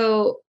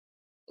also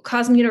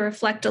caused me to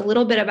reflect a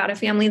little bit about a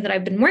family that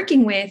I've been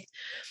working with,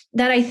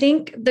 that I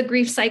think the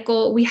grief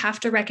cycle we have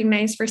to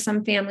recognize for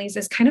some families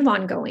is kind of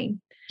ongoing.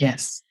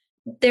 Yes.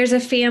 There's a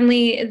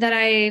family that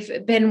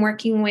I've been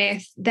working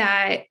with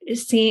that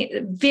is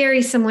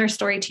very similar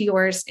story to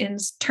yours in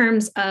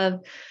terms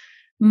of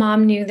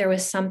mom knew there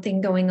was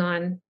something going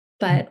on,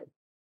 but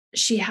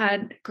she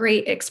had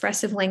great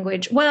expressive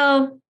language.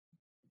 Well,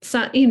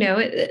 so,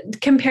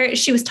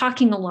 she was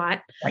talking a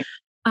lot, right.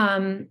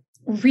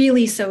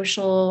 Really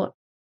social,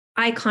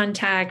 eye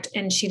contact,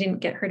 and she didn't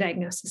get her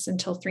diagnosis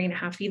until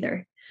 3.5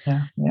 either.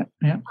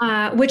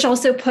 Yeah. Which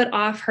also put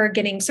off her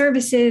getting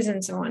services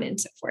and so on and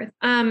so forth.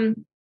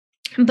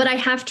 But I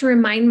have to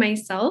remind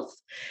myself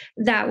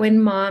that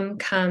when mom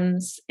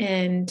comes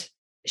and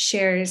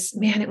shares,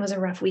 man, it was a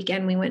rough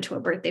weekend. We went to a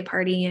birthday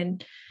party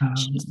and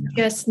she's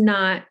just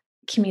not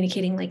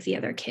communicating like the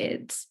other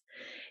kids.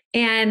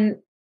 And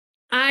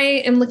I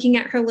am looking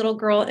at her little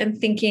girl and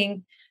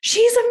thinking,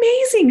 she's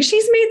amazing.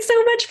 She's made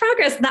so much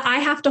progress, that I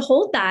have to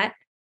hold that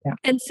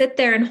and sit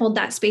there and hold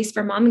that space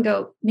for mom and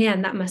go,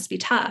 man, that must be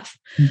tough.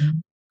 Mm-hmm.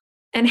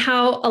 And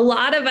how a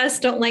lot of us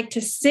don't like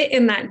to sit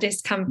in that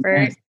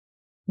discomfort.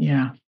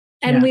 Yeah.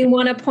 And we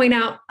want to point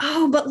out,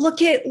 oh, but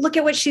look at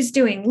what she's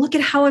doing. Look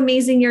at how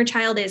amazing your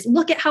child is.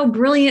 Look at how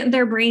brilliant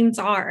their brains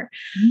are.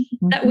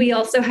 Mm-hmm. That we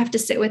also have to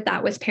sit with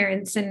that with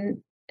parents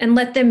and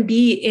let them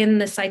be in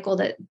the cycle,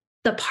 that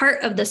the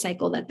part of the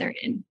cycle that they're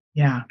in.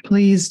 Yeah,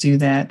 please do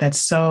that. That's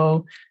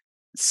so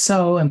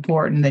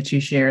important that you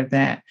shared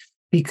that,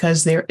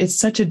 because it's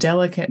such a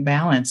delicate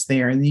balance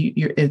there.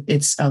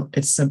 It's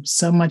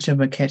so much of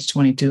a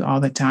catch-22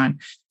 all the time.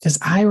 Because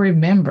I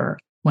remember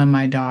when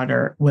my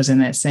daughter was in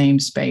that same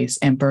space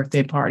and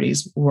birthday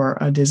parties were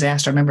a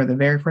disaster. I remember the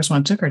very first one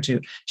I took her to.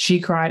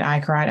 She cried, I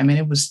cried. I mean,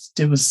 it was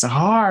a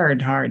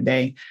hard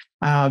day.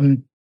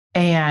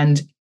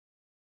 And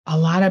a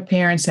lot of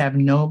parents have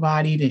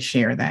nobody to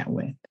share that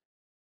with.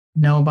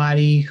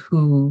 Nobody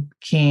who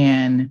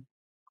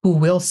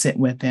will sit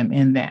with them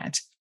in that.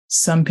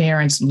 Some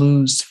parents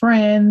lose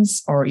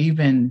friends or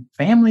even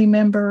family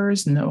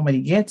members.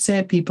 Nobody gets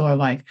it. People are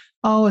like,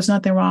 oh, there's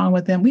nothing wrong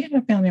with them. We had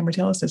a family member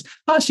tell us this.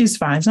 Oh, she's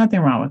fine. There's nothing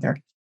wrong with her.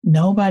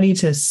 Nobody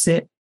to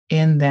sit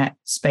in that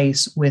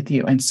space with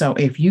you. And so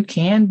if you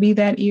can be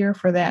that ear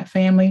for that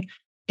family,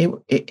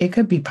 it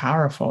could be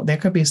powerful. There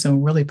could be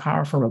some really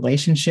powerful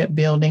relationship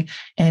building.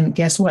 And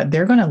guess what?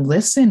 They're going to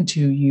listen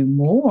to you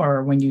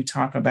more when you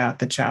talk about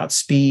the child's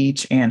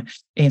speech and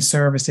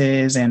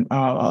services and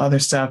all other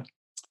stuff,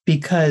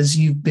 because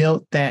you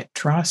built that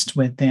trust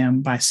with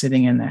them by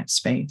sitting in that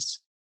space.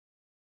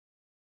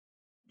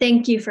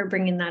 Thank you for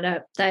bringing that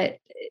up. And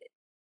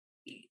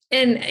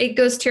it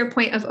goes to your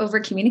point of over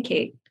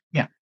communicate.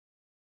 Yeah.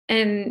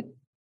 And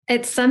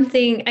it's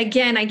something,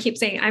 again, I keep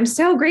saying, I'm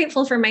so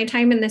grateful for my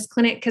time in this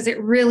clinic, because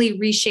it really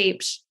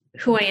reshaped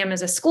who I am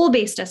as a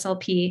school-based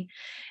SLP.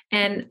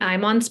 And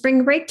I'm on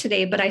spring break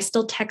today, but I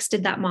still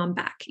texted that mom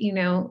back.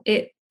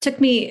 It took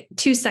me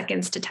 2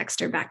 seconds to text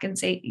her back and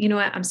say, you know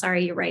what, I'm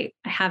sorry, you're right.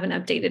 I haven't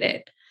updated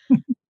it.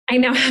 I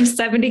now have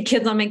 70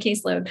 kids on my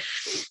caseload.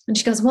 And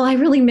she goes, well, I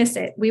really miss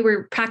it. We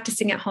were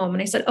practicing at home.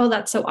 And I said, oh,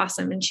 that's so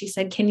awesome. And she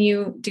said, can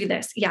you do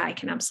this? Yeah, I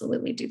can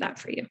absolutely do that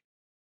for you.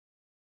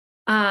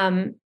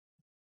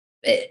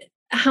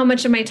 How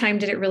much of my time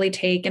did it really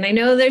take? And I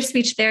know there's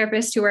speech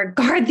therapists who are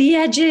guard the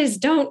edges.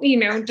 Don't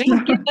give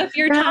up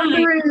your time.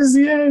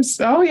 Yes.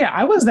 Oh yeah.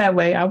 I was that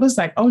way. I was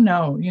like, oh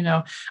no,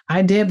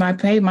 I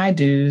paid my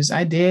dues.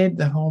 I did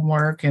the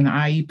homework and the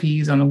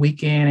IEPs on the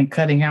weekend and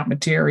cutting out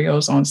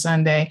materials on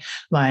Sunday.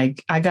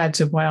 Like I got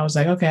to the point I was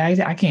like,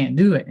 okay, I can't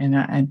do it.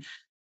 And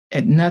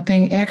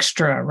nothing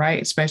extra,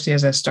 right? Especially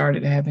as I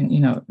started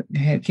having,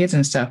 had kids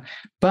and stuff.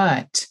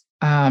 But,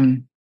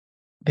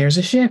 there's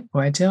a shift, boy,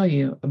 I tell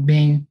you,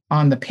 being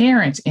on the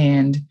parent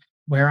end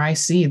where I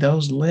see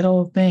those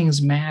little things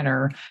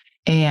matter.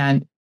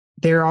 And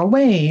there are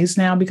ways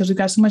now, because we've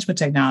got so much with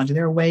technology,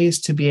 there are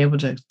ways to be able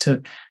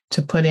to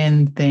put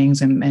in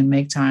things and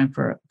make time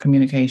for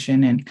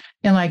communication. And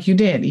like you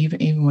did,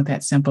 even with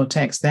that simple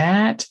text,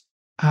 that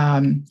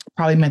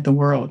probably meant the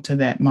world to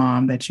that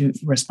mom that you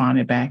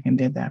responded back and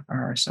did that for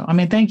her. So, I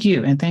mean, thank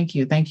you. And thank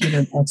you to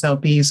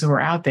SLPs who are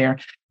out there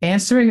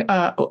answering.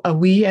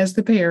 We as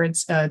the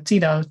parents,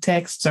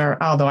 texts are,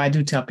 although I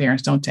do tell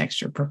parents, don't text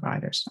your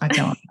providers. I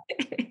tell them,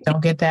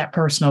 don't get that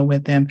personal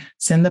with them.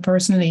 Send the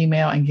person an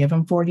email and give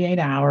them 48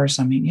 hours.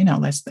 I mean,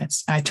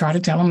 I try to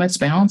tell them, let's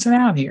balance it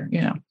out here,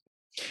 Yeah.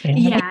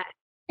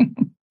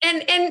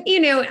 And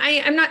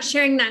I'm not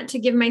sharing that to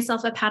give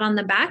myself a pat on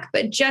the back,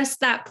 but just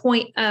that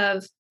point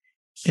of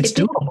it's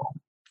doable.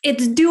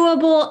 it's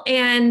doable,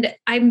 and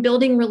I'm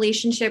building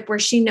relationship where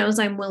she knows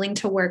I'm willing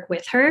to work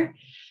with her,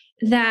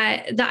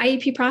 that the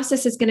IEP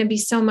process is going to be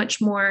so much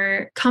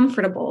more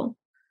comfortable.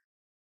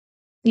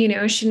 She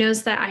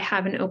knows that I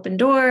have an open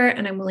door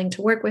and I'm willing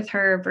to work with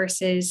her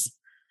versus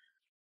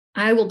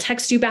I will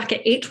text you back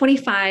at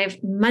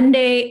 8:25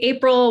 Monday,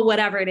 April,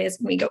 whatever it is,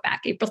 when we go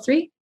back, April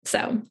 3.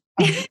 So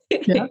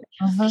yeah,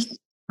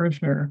 for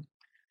sure.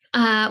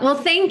 Well,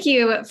 thank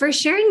you for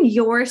sharing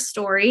your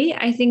story.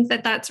 I think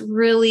that that's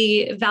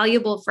really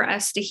valuable for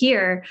us to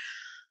hear.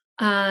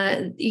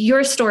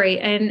 Your story,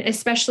 and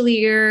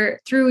especially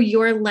through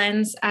your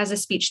lens as a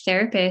speech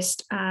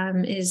therapist,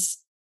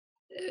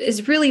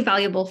 is really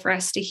valuable for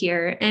us to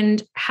hear,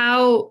 and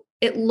how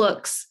it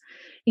looks.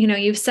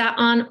 You've sat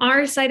on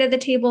our side of the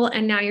table,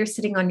 and now you're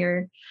sitting on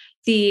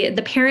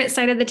the parent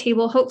side of the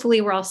table.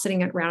 Hopefully we're all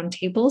sitting at round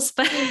tables,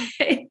 but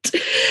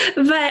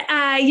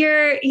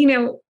you're,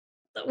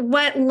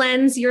 what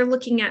lens you're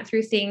looking at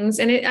through things.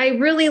 And I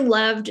really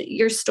loved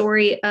your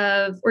story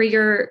or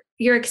your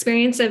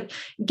experience of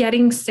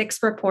getting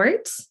 6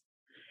 reports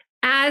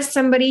as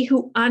somebody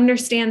who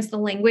understands the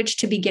language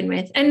to begin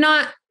with, and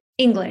not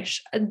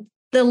English,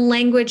 the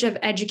language of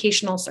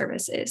educational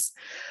services.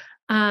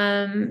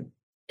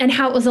 And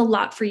how it was a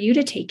lot for you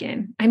to take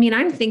in. I mean,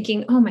 I'm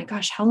thinking, oh my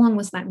gosh, how long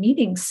was that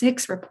meeting?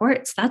 6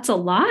 reports. That's a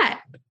lot.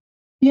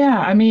 Yeah.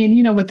 I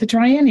mean, with the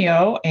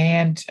triennial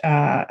and,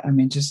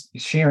 just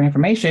share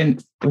information,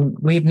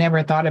 we've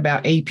never thought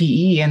about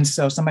APE. And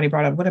so somebody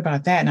brought up, what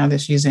about that now that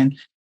she's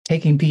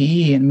taking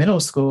PE in middle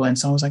school? And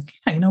so I was like,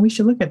 yeah, we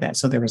should look at that.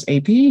 So there was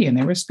APE, and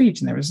there was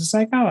speech, and there was a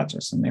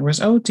psychologist, and there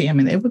was OT. I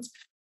mean, it was,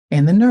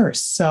 and the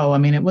nurse. So,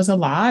 it was a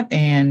lot,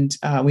 and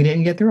we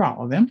didn't get through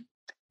all of them.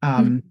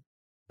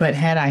 But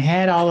had I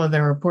had all of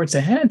the reports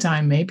ahead of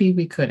time, maybe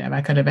we could have.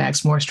 I could have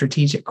asked more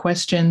strategic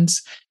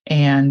questions,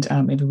 and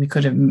maybe we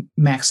could have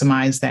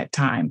maximized that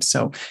time.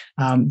 So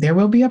there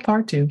will be a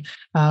part 2,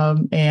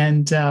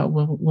 and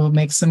we'll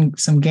make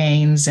some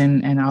gains,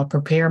 and I'll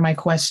prepare my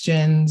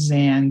questions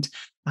and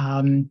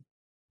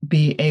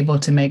be able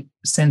to make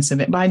sense of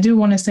it. But I do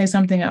want to say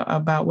something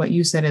about what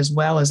you said as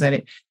well, is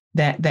that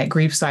that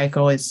grief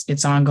cycle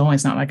it's ongoing.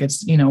 It's not like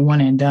it's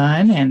one and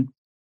done,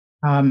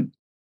 and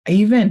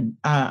even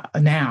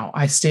now,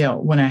 I still,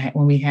 when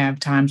we have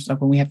times like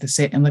when we have to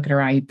sit and look at our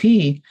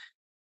IEP,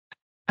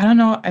 I don't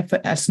know if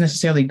that's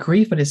necessarily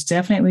grief, but it's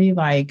definitely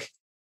like,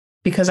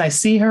 because I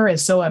see her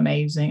as so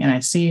amazing, and I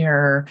see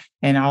her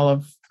and all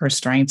of her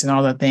strengths and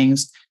all the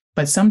things.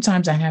 But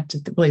sometimes I have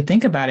to really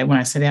think about it when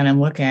I sit down and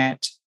look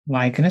at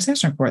like an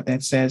assessment report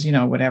that says,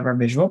 whatever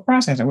visual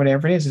process or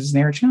whatever it is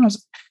narrow challenge.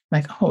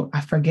 Like, oh,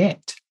 I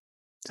forget.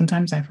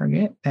 Sometimes I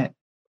forget that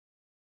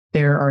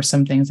there are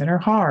some things that are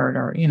hard,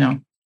 or,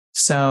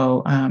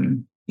 So,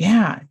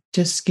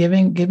 just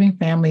giving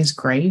families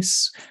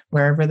grace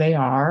wherever they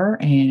are,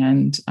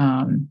 and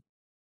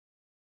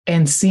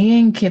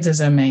seeing kids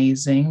is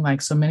amazing,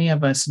 like so many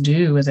of us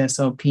do as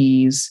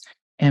SLPs,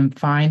 and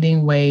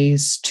finding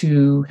ways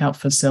to help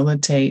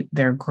facilitate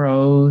their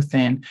growth,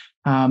 and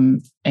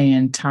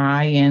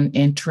tie in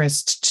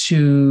interest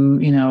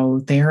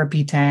to,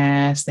 therapy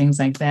tasks, things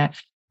like that.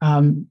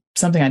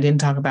 Something I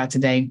didn't talk about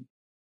today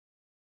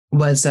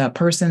was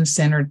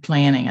person-centered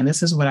planning. And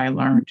this is what I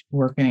learned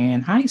working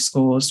in high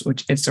schools,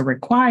 which it's a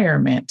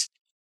requirement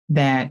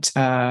that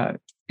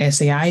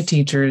SAI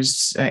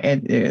teachers,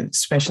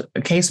 special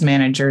case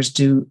managers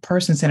do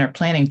person-centered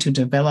planning to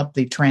develop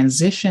the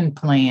transition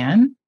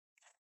plan,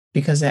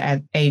 because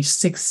at age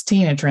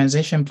 16, a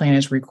transition plan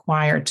is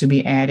required to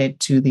be added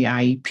to the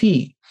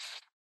IEP.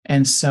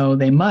 And so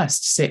they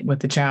must sit with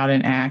the child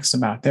and ask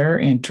about their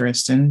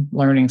interests and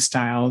learning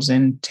styles,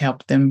 and to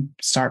help them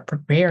start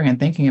preparing and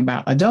thinking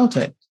about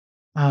adulthood.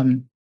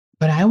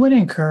 But I would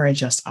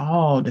encourage us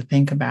all to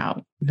think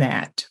about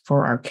that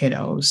for our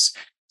kiddos,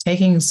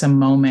 taking some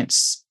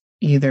moments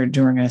either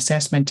during an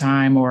assessment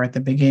time or at the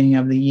beginning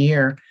of the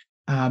year.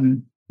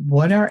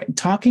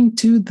 Talking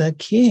to the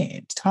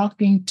kid,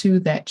 talking to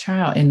that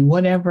child in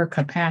whatever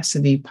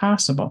capacity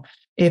possible.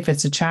 If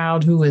it's a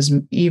child who is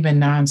even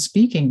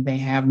non-speaking, they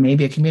have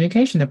maybe a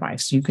communication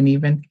device. You can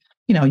even,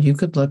 you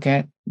could look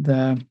at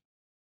the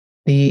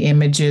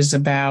images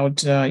about,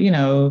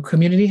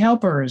 community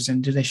helpers,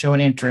 and do they show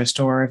an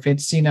interest, or if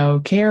it's,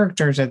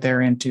 characters that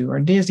they're into, or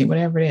Disney,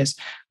 whatever it is.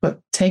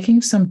 But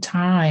taking some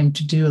time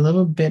to do a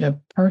little bit of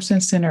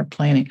person-centered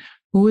planning.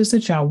 Who is the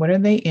child? What are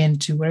they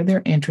into? What are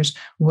their interests?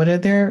 What are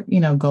their,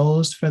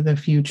 goals for the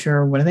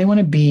future? What do they want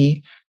to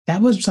be?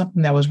 That was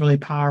something that was really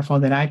powerful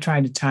that I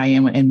tried to tie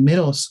in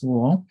middle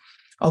school.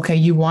 Okay,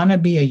 you want to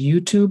be a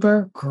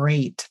YouTuber?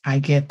 Great. I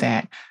get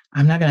that.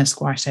 I'm not going to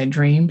squash that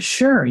dream.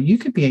 Sure, you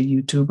could be a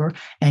YouTuber.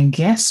 And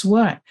guess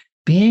what?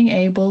 Being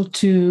able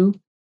to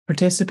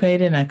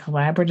participate in a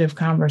collaborative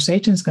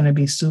conversation is going to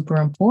be super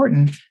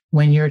important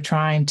when you're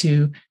trying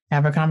to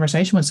have a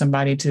conversation with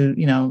somebody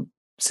to,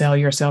 sell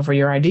yourself or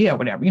your idea or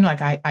whatever.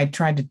 I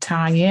tried to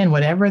tie in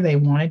whatever they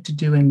wanted to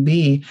do and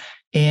be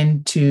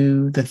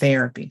into the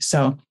therapy.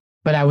 So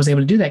But I was able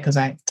to do that because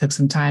I took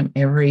some time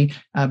every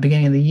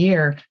beginning of the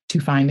year to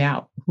find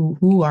out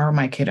who are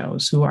my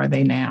kiddos, who are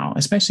they now,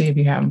 especially if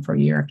you have them for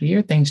year after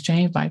year. Things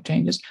change, life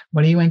changes.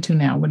 What are you into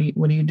now? What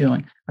are you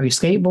doing? Are you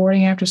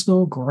skateboarding after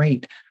school?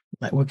 Great.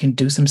 We can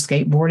do some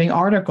skateboarding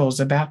articles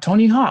about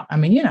Tony Hawk. I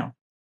mean,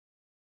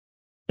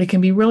 it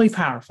can be really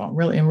powerful,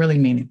 really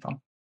meaningful.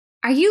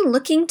 Are you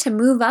looking to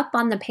move up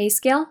on the pay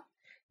scale?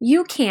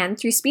 You can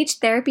through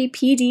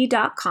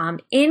speechtherapypd.com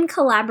in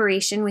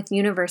collaboration with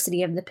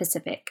University of the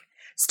Pacific.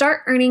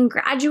 Start earning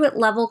graduate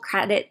level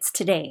credits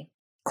today.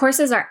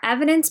 Courses are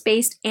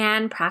evidence-based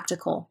and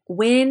practical.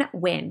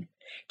 Win-win.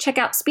 Check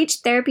out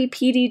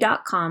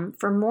speechtherapypd.com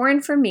for more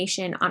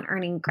information on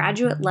earning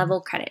graduate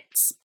level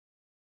credits.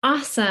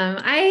 Awesome.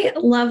 I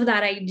love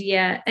that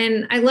idea.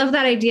 And I love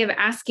that idea of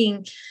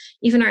asking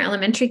even our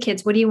elementary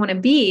kids, what do you want to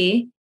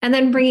be? And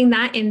then bringing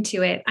that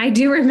into it. I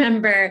do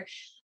remember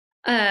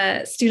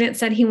a student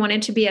said he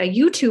wanted to be a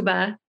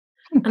YouTuber.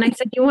 And I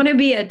said, you want to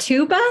be a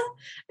tuba?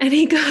 And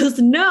he goes,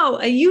 no,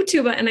 a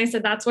YouTuber. And I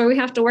said, that's where we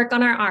have to work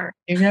on our art.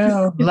 There you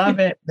go. Love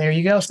it. There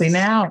you go. See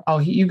now,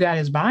 you got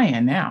his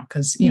buy-in now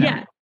because,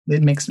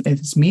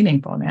 it's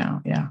meaningful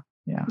now. Yeah.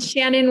 Yeah.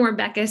 Shannon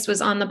Warbeckus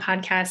was on the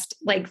podcast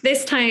like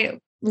this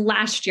time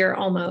last year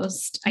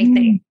almost, I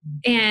think.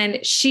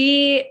 And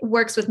she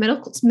works with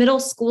middle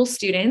school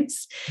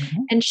students.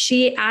 And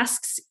she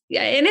asks,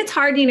 and it's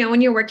hard,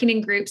 when you're working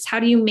in groups, how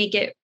do you make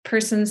it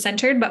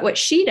person-centered? But what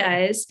she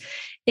does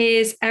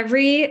is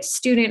every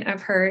student of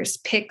hers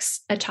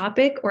picks a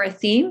topic or a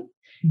theme,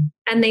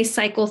 and they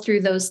cycle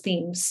through those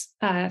themes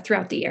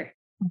throughout the year.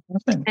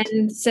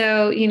 And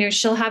so,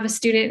 she'll have a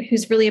student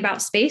who's really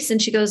about space, and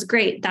she goes,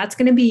 great, that's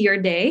going to be your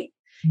day.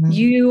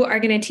 You are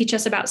going to teach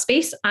us about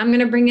space. I'm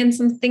going to bring in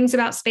some things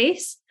about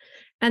space.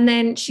 And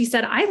then she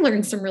said, I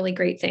learned some really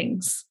great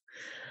things.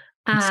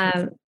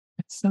 That's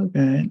so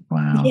good.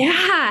 Wow.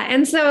 Yeah.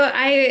 And so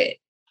I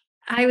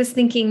was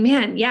thinking,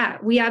 man, yeah,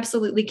 we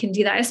absolutely can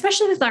do that,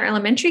 especially with our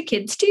elementary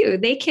kids too.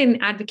 They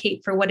can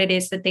advocate for what it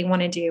is that they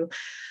want to do.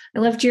 I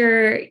loved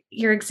your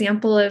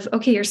example of,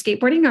 okay, you're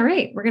skateboarding. All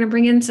right, we're going to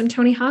bring in some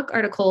Tony Hawk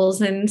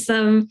articles and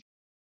some,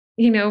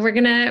 we're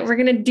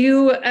going to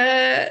do,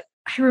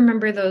 I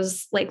remember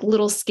those like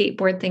little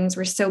skateboard things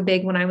were so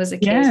big when I was a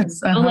kid.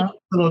 Yes. Little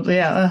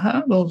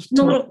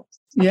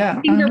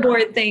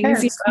fingerboard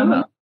things. Yes,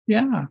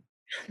 Yeah.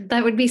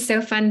 That would be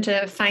so fun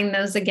to find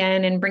those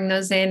again and bring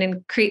those in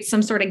and create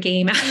some sort of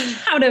game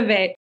out of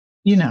it.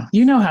 You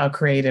know how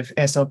creative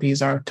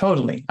SLPs are.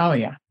 Totally. Oh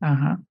yeah.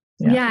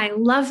 Yeah, I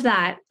love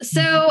that.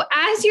 So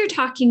as you're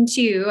talking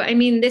to,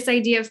 this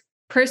idea of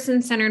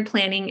person-centered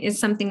planning is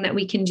something that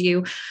we can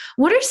do.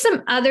 What are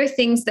some other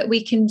things that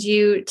we can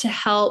do to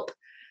help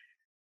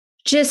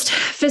just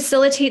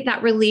facilitate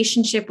that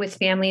relationship with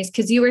families?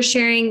 Because you were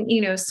sharing,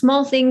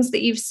 small things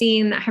that you've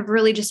seen that have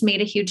really just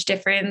made a huge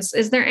difference.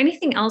 Is there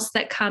anything else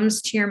that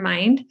comes to your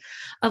mind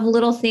of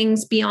little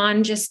things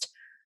beyond just,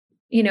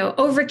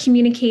 over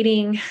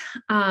communicating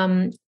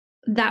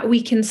that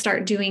we can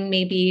start doing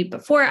maybe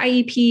before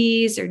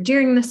IEPs or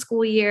during the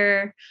school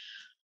year,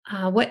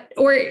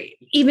 or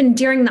even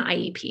during the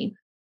IEP?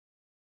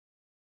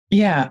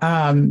 Yeah.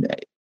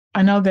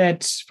 I know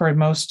that for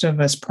most of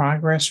us,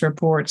 progress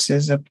reports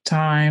is a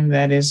time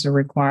that is a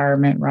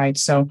requirement, right?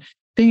 So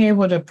being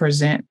able to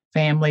present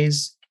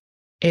families,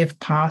 if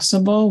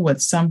possible,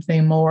 with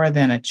something more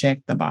than a check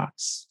the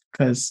box,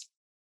 because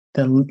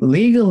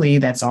legally,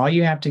 that's all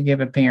you have to give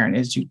a parent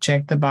is you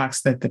check the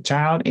box that the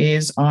child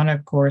is on a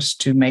course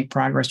to make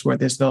progress toward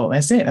this goal.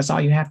 That's it. That's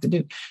all you have to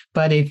do.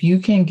 But if you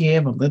can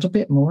give a little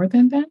bit more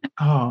than that,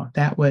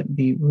 that would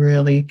be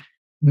really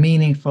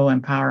meaningful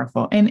and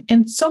powerful.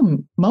 And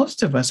so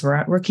most of us,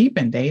 we're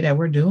keeping data,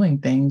 we're doing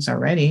things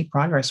already,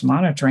 progress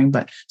monitoring,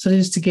 but so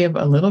just to give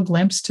a little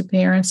glimpse to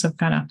parents of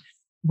kind of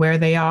where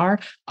they are,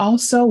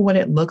 also what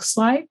it looks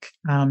like.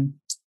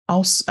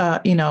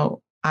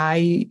 I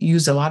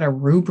use a lot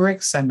of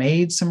rubrics. I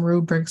made some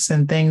rubrics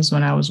and things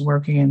when I was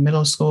working in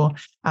middle school,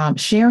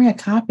 sharing a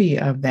copy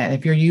of that.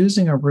 If you're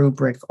using a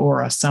rubric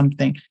or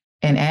something,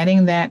 and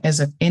adding that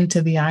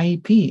into the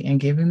IEP and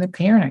giving the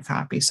parent a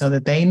copy so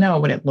that they know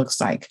what it looks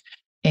like.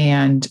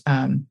 And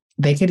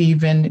they could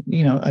even,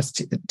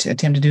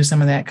 attempt to do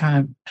some of that kind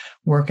of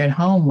work at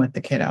home with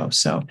the kiddo.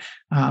 So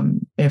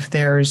if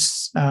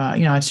there's,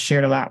 I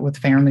shared a lot with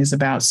families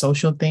about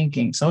social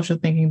thinking,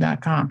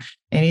 socialthinking.com,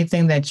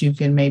 anything that you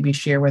can maybe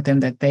share with them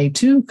that they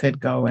too could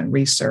go and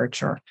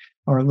research or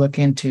look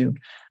into.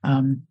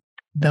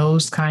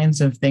 Those kinds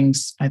of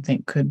things, I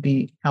think, could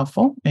be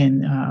helpful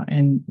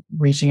in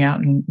reaching out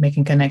and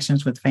making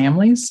connections with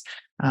families,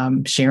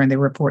 sharing their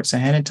reports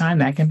ahead of time.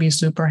 That can be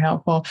super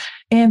helpful.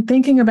 And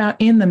thinking about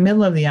in the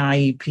middle of the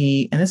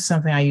IEP, and this is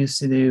something I used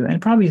to do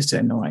and probably used to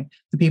annoy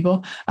the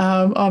people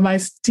on my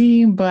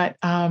team, but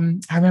I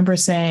remember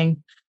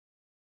stopping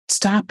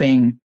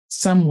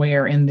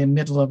somewhere in the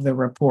middle of the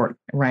report,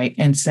 right,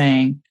 and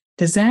saying,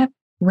 does that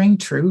ring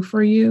true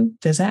for you?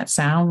 Does that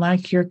sound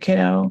like your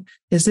kiddo?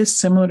 Is this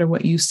similar to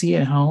what you see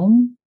at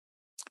home?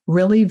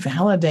 Really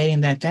validating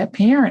that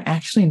parent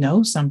actually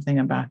knows something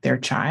about their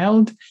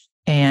child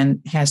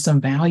and has some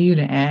value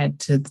to add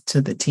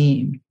to the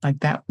team. Like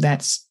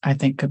that's, I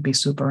think, could be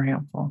super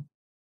helpful.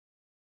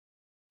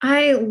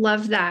 I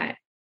love that.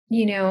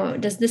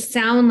 Does this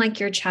sound like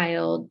your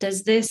child?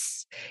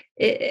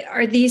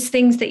 Are these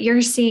things that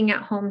you're seeing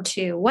at home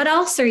too? What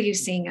else are you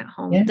seeing at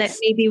home that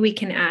maybe we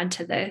can add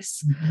to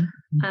this?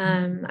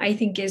 I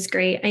think is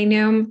great. I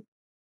know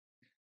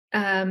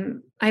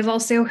I've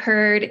also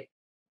heard,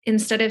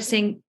 instead of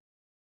saying,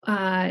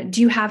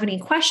 do you have any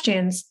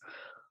questions?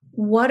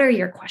 What are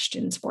your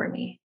questions for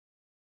me?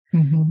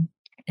 Mm-hmm.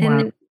 Wow.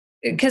 And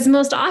because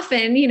most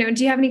often, do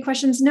you have any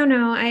questions?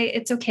 No,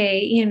 it's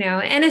okay,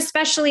 and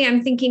especially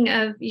I'm thinking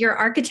of your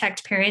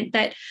architect parent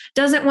that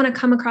doesn't want to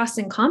come across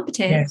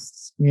incompetent.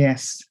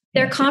 Yes.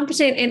 They're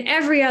competent in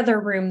every other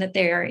room that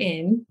they are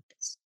in.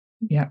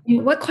 Yeah.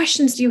 What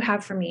questions do you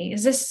have for me?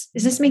 Is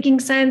this making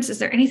sense? Is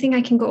there anything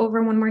I can go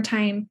over one more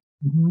time?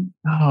 Mm-hmm.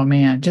 Oh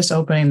man, just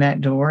opening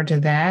that door to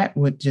that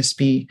would just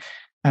be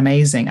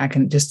amazing. I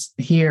can just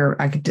hear,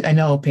 I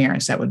know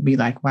parents that would be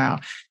like, wow,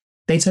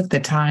 they took the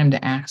time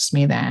to ask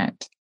me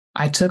that.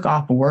 I took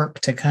off work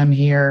to come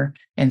here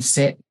and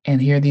sit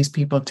and hear these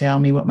people tell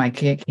me what my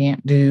kid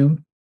can't do.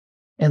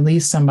 At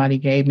least somebody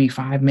gave me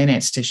 5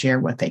 minutes to share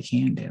what they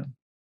can do.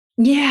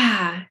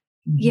 Yeah.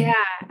 Mm-hmm. Yeah.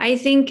 I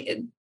think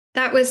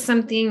that was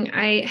something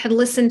I had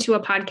listened to a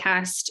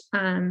podcast.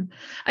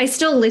 I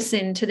still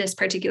listen to this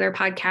particular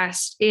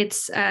podcast.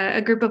 It's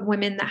a group of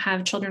women that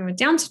have children with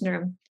Down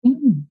syndrome.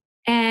 Mm-hmm.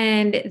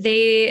 And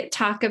they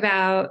talk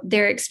about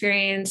their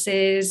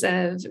experiences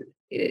of,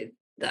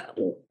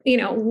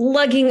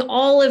 lugging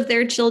all of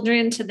their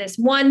children to this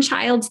one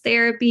child's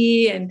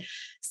therapy and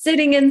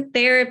sitting in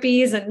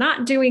therapies and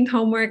not doing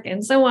homework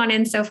and so on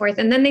and so forth.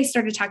 And then they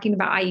started talking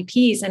about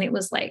IEPs, and it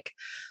was like,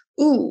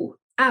 ooh,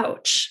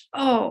 ouch.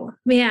 Oh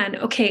man.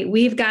 Okay.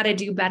 We've got to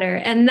do better.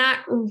 And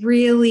that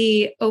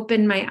really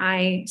opened my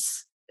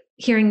eyes,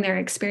 hearing their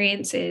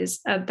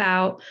experiences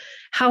about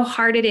how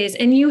hard it is.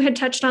 And you had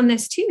touched on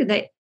this too,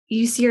 that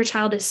you see your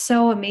child is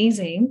so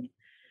amazing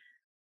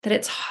that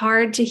it's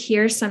hard to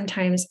hear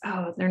sometimes,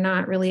 oh, they're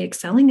not really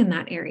excelling in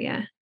that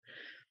area.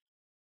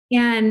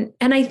 And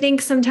I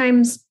think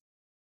sometimes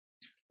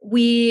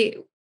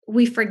we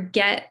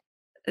forget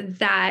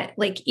that,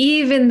 like,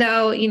 even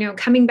though,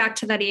 coming back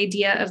to that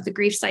idea of the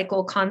grief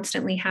cycle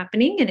constantly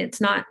happening and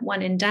it's not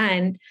one and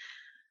done,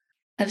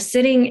 of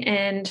sitting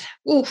and,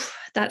 oof,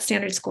 that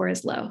standard score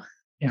is low.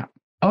 Yeah.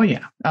 Oh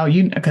yeah. Oh,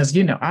 because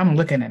I'm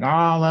looking at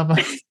all of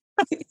them.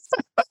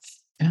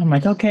 And I'm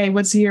like, okay,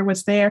 what's here,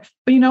 what's there?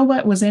 But you know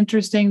what was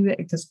interesting?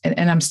 Because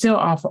and I'm still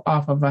off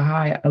of a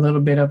high a little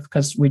bit of,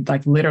 because we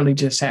like literally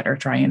just had our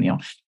triennial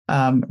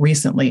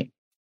recently.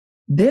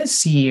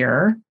 This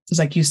year, it's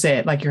like you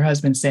said, like your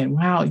husband said,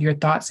 wow, your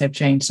thoughts have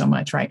changed so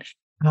much, right?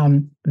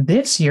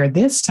 This year,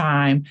 this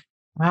time,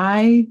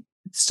 I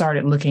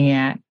started looking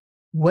at,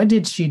 what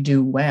did she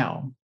do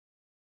well?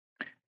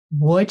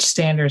 Which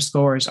standard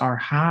scores are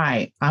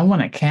high? I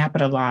want to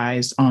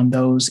capitalize on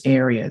those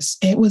areas.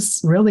 It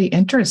was really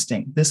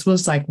interesting. This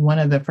was like one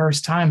of the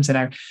first times that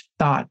I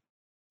thought,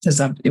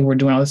 because we're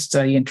doing all this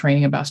study and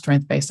training about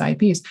strength-based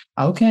IEPs.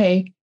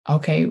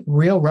 Okay,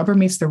 real rubber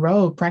meets the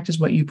road. Practice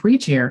what you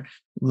preach here.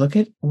 Look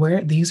at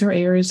where these are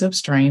areas of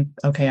strength.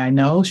 Okay, I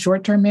know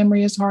short-term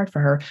memory is hard for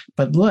her,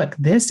 but look,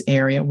 this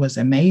area was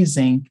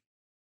amazing.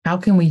 How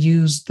can we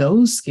use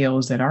those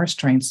skills that are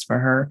strengths for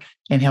her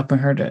and helping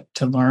her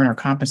to learn or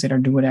compensate or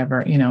do whatever,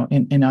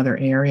 in other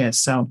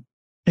areas? So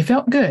it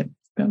felt good.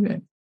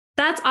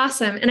 That's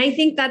awesome. And I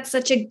think that's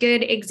such a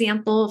good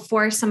example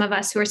for some of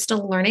us who are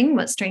still learning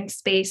what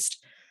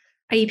strengths-based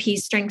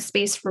IEPs,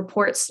 strengths-based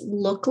reports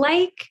look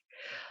like.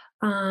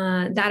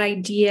 That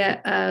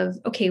idea of,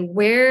 okay,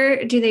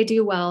 where do they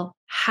do well?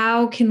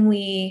 How can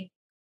we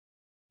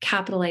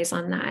capitalize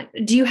on that?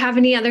 Do you have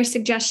any other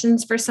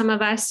suggestions for some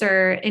of us,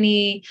 or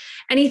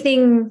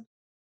anything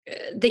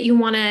that you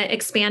want to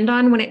expand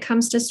on when it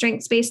comes to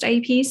strengths-based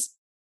IEPs?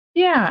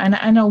 Yeah. And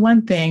I know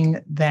one thing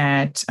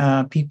that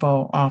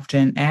people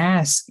often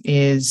ask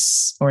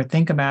is, or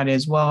think about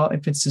is, well,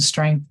 if it's a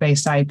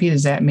strength-based IEP,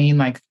 does that mean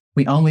like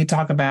we only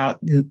talk about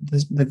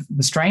the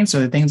strengths or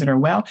the things that are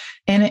well?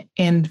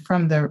 And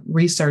from the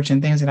research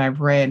and things that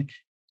I've read,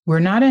 we're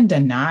not in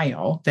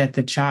denial that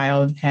the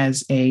child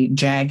has a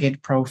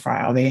jagged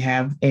profile. They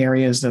have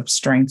areas of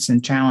strengths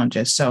and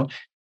challenges. So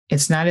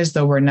it's not as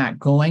though we're not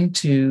going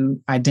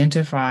to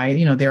identify,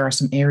 there are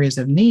some areas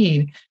of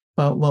need,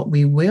 but what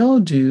we will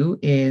do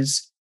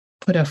is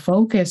put a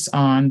focus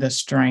on the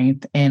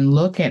strength and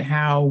look at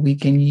how we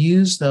can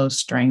use those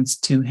strengths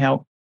to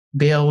help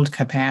build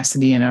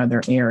capacity in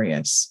other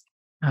areas.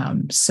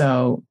 And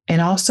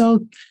also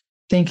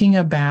thinking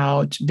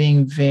about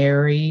being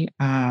very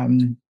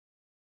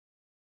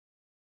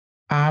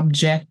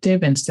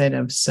objective instead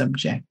of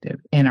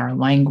subjective in our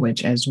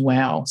language as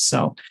well.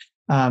 So,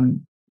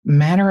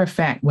 matter of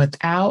fact,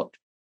 without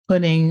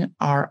putting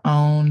our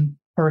own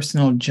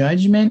personal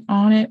judgment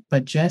on it,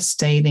 but just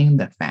stating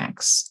the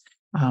facts.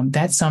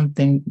 That's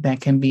something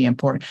that can be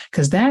important,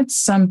 because that's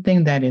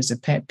something that is a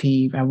pet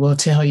peeve. I will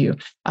tell you,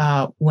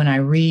 when I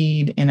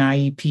read in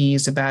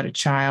IEPs about a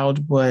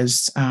child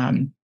was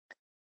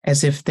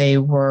as if they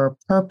were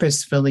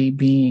purposefully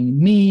being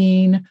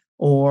mean,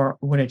 or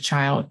what a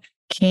child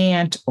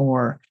can't,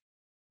 or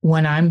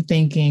when I'm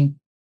thinking,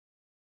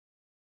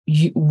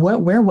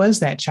 where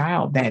was that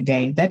child that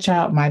day? That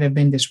child might have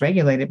been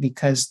dysregulated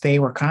because they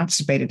were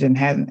constipated and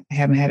haven't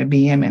had a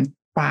BM in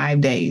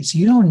 5 days.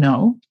 You don't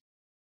know.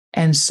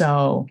 And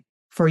so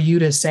for you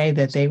to say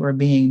that they were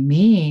being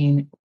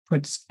mean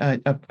puts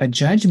a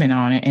judgment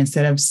on it,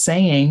 instead of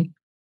saying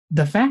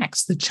the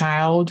facts. The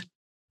child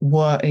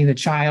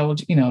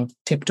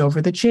tipped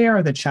over the chair,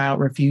 or the child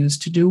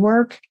refused to do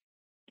work,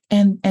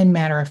 and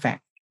matter of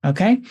fact.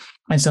 Okay.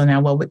 And so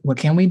now what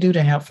can we do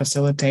to help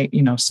facilitate,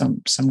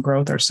 some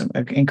growth, or some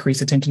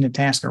increased attention to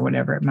task, or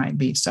whatever it might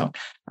be. So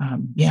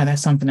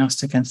that's something else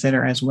to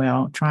consider as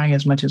well. Trying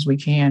as much as we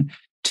can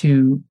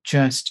to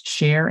just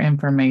share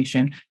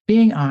information,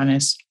 being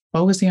honest,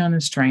 focusing on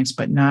the strengths,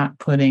 but not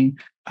putting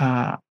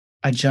a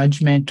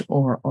judgment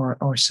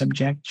or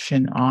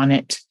subjection on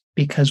it,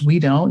 because we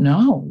don't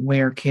know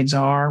where kids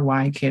are,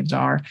 why kids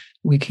are.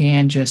 We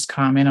can just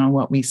comment on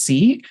what we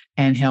see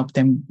and help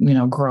them,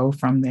 grow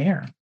from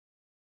there.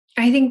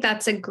 I think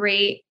that's a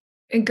great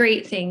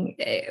thing.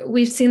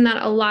 We've seen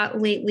that a lot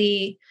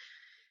lately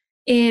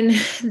in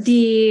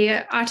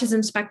the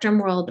autism spectrum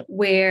world,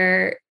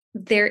 where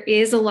there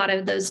is a lot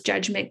of those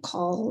judgment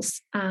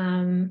calls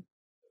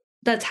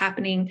that's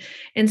happening,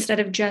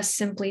 instead of just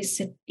simply,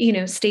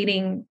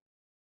 stating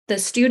the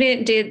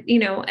student did,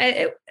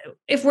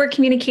 if we're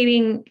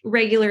communicating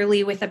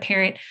regularly with a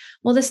parent,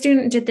 well, the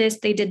student did this,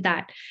 they did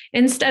that,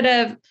 instead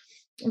of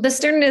the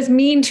student is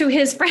mean to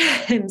his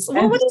friends.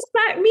 Well, what does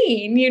that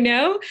mean?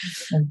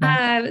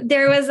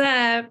 There was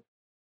a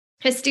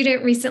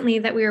student recently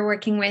that we were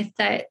working with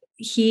that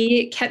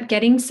he kept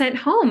getting sent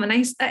home. And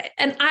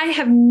I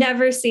have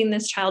never seen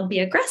this child be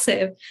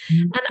aggressive.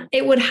 Mm-hmm. And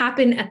it would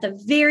happen at the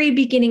very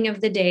beginning of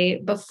the day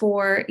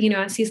before,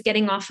 as he's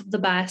getting off of the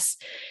bus,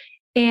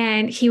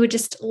 and he would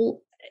just,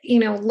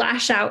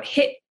 lash out,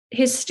 hit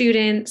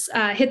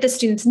the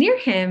students near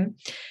him.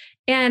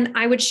 And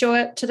I would show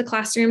up to the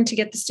classroom to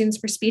get the students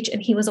for speech,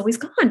 and he was always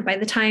gone by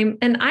the time.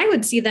 And I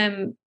would see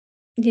them,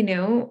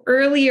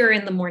 earlier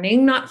in the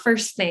morning, not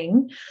first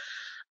thing.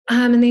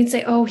 And they'd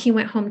say, oh, he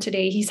went home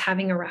today, he's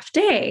having a rough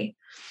day.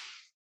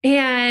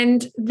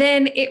 And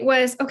then it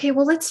was, okay,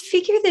 well, let's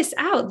figure this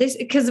out.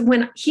 Because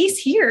when he's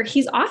here,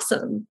 he's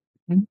awesome.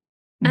 Mm-hmm.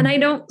 And I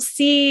don't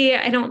see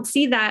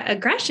that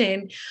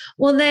aggression.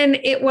 Well, then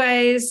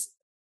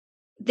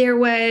there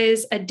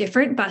was a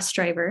different bus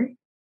driver.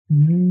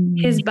 Mm-hmm.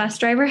 His bus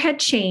driver had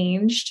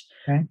changed.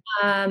 Okay.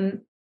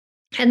 And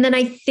then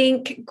I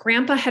think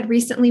Grandpa had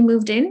recently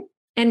moved in,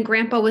 and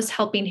Grandpa was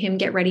helping him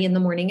get ready in the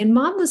morning, and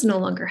Mom was no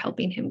longer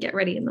helping him get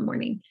ready in the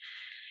morning.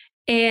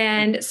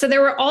 And so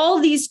there were all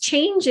these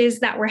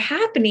changes that were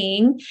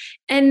happening,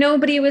 and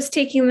nobody was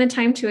taking the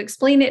time to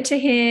explain it to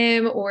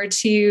him, or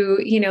to,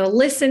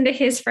 listen to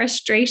his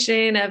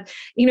frustration of,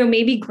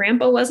 maybe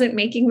Grandpa wasn't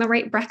making the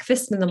right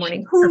breakfast in the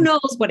morning. Who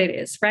knows what it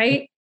is,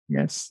 right?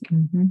 Yes.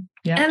 Mm-hmm.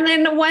 Yeah. And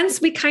then once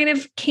we kind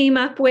of came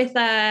up with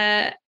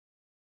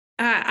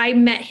I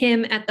met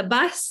him at the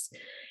bus,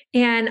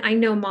 and I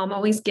know Mom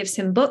always gives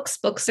him books.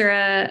 Books are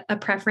a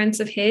preference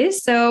of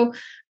his. So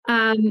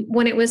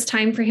when it was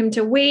time for him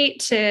to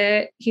wait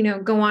to,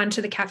 go on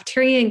to the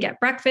cafeteria and get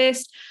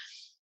breakfast,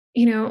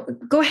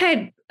 go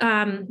ahead.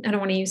 I don't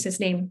want to use his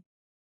name.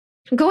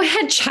 Go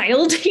ahead,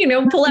 child,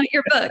 pull out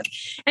your book.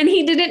 And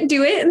he didn't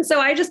do it. And so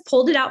I just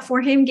pulled it out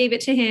for him, gave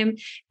it to him.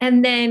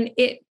 And then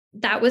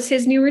that was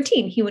his new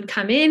routine. He would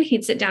come in,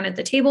 he'd sit down at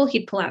the table,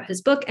 he'd pull out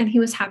his book, and he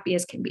was happy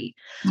as can be.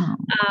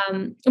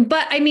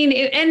 But I mean,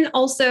 and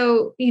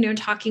also,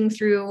 talking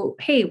through,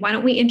 hey, why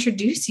don't we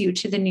introduce you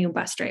to the new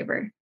bus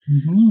driver?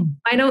 Mm-hmm.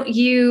 Why don't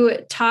you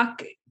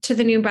talk to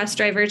the new bus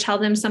driver, tell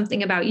them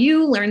something about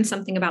you, learn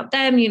something about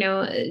them,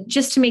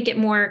 just to make it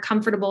more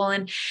comfortable.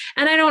 And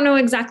I don't know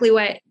exactly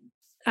what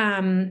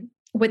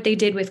they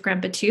did with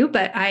Grandpa too,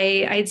 but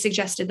I'd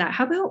suggested that.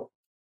 How about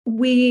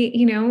we,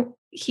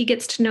 he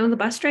gets to know the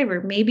bus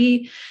driver.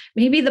 Maybe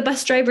the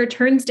bus driver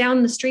turns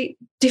down the street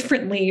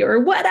differently, or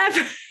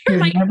whatever.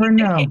 You never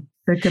know.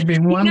 There could be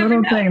one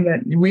little thing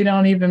that we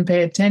don't even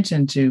pay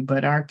attention to,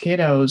 but our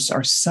kiddos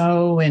are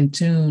so in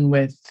tune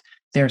with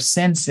their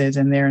senses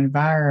and their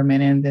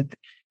environment, and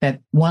that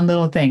one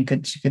little thing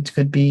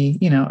could be,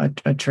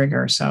 a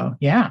trigger. So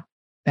yeah.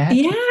 But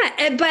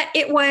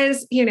it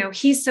was,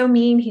 he's so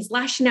mean, he's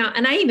lashing out.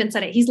 And I even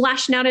said it, he's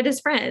lashing out at his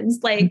friends.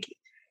 Like,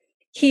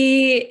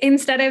 he,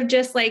 instead of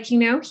just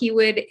he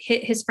would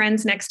hit his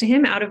friends next to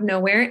him out of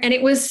nowhere. And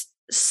it was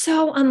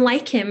so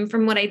unlike him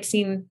from what I'd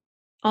seen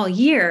all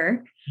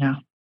year. Yeah.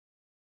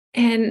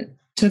 And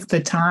took the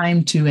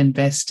time to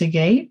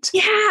investigate.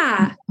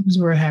 Yeah. Sometimes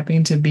we're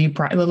having to be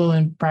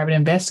private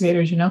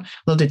investigators, little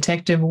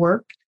detective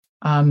work,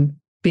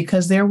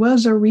 because there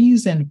was a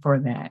reason for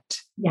that.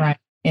 Yeah. Right.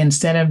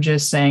 instead of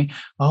just saying,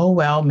 oh,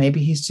 well,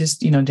 maybe he's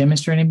just,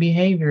 demonstrating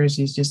behaviors.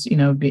 He's just,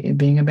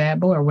 being a bad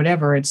boy or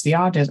whatever. It's the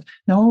autism.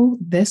 No,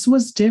 this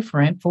was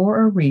different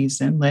for a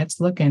reason.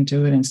 Let's look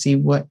into it and see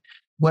what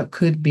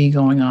could be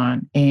going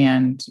on.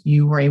 And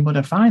you were able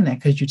to find that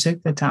because you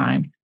took the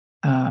time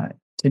to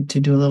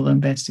do a little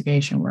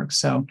investigation work.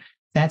 So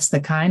that's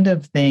the kind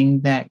of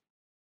thing that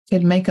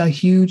could make a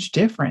huge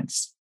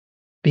difference,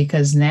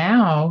 because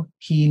now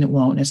he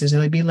won't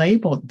necessarily be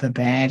labeled the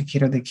bad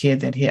kid or the kid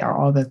that hit or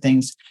all the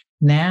things.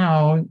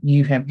 Now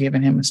you have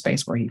given him a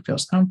space where he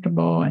feels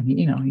comfortable and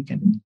he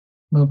can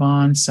move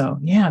on. So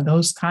yeah,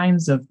 those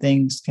kinds of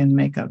things can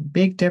make a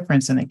big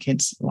difference in a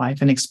kid's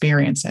life and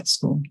experience at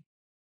school.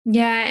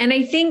 Yeah. And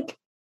I think,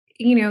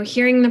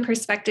 hearing the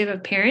perspective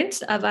of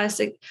parents, of us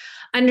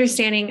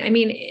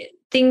understanding,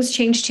 things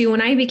changed too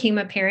when I became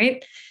a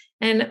parent.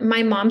 And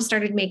my mom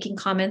started making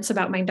comments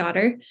about my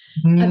daughter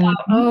about,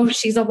 oh,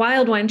 she's a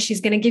wild one. She's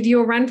going to give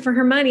you a run for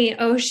her money.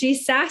 Oh,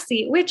 she's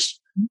sassy, which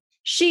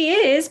she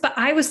is. But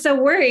I was so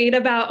worried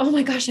about, oh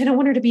my gosh, I don't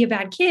want her to be a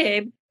bad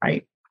kid.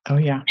 Right. Oh,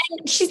 yeah.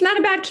 And she's not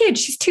a bad kid.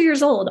 She's 2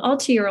 years old. All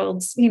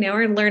 2-year-olds,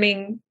 are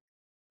learning,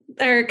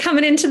 are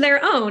coming into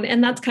their own.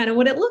 And that's kind of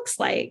what it looks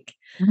like.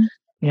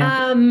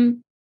 Yeah.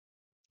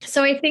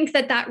 So I think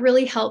that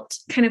really helped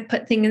kind of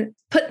put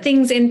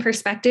things in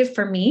perspective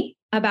for me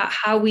about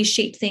how we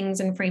shape things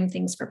and frame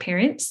things for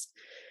parents,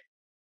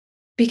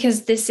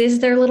 because this is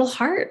their little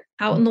heart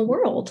out in the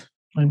world.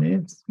 It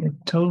is. It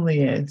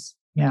totally is.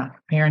 Yeah.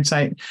 Parents,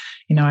 I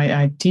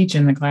teach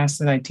in the class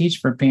that I teach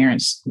for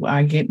parents.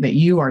 I get that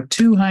you are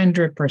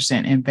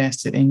 200%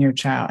 invested in your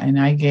child, and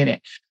I get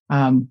it.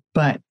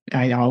 But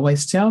I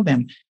always tell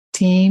them,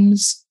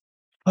 teams,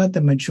 but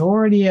the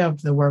majority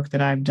of the work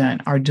that I've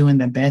done are doing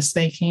the best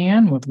they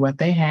can with what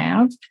they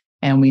have.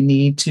 And we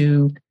need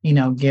to,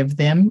 give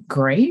them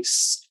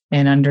grace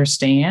and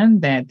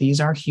understand that these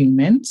are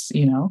humans,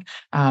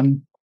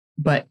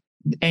 but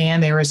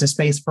there is a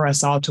space for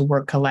us all to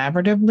work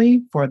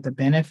collaboratively for the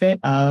benefit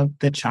of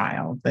the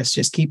child. Let's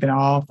just keep it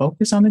all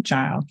focused on the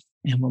child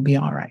and we'll be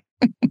all right.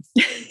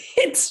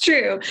 It's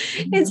true.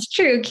 It's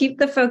true. Keep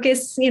the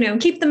focus,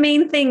 keep the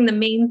main thing.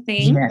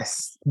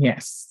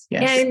 Yes.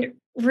 And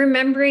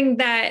remembering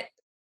that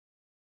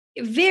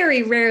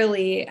very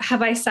rarely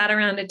have I sat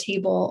around a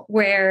table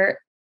where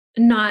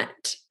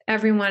not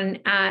everyone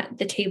at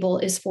the table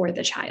is for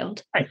the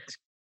child. Right.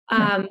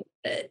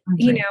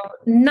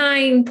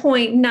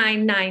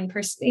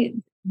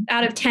 9.99%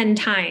 out of 10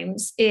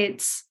 times,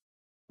 it's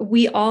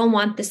we all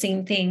want the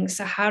same thing.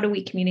 So how do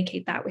we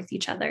communicate that with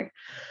each other?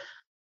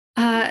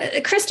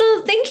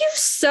 Crystal, thank you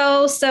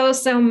so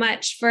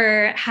much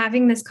for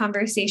having this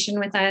conversation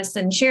with us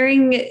and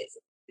sharing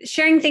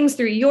things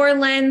through your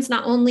lens,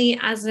 not only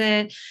as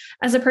a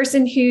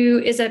person who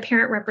is a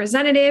parent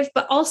representative,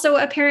 but also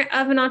a parent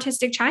of an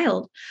autistic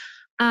child.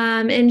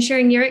 And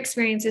sharing your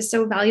experience is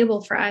so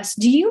valuable for us.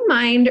 Do you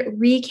mind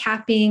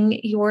recapping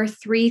your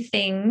 3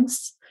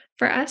 things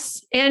for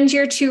us and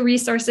your 2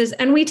 resources?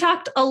 And we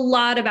talked a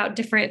lot about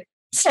different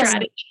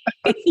strategies.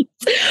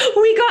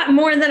 We got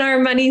more than our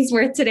money's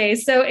worth today.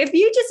 So if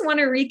you just want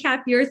to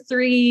recap your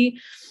 3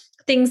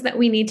 things that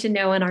we need to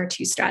know in our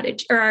 2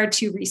 strategy or our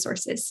 2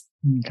 resources.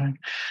 Okay.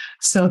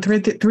 So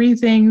three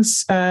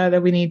things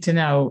that we need to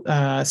know,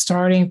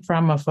 starting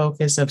from a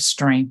focus of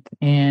strength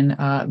and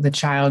the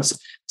child's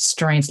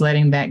strengths,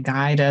 letting that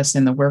guide us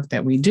in the work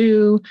that we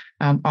do.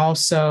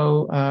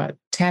 Also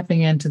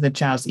tapping into the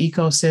child's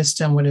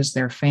ecosystem. What is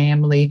their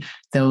family,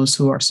 those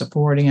who are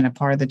supporting and a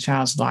part of the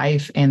child's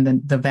life, and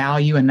the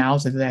value and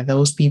knowledge that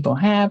those people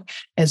have,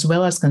 as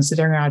well as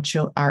considering our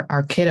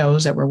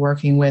kiddos that we're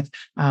working with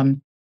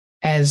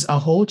as a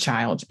whole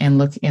child,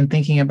 and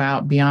thinking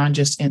about beyond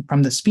just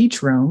from the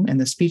speech room and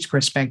the speech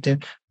perspective,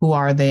 who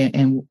are they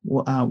and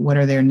what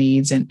are their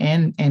needs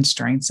and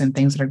strengths and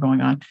things that are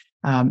going on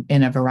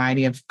in a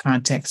variety of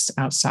contexts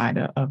outside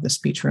of the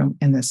speech room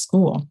in the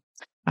school.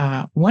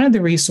 One of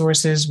the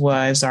resources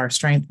was our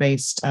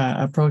strength-based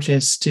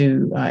approaches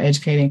to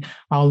educating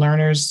all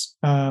learners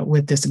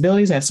with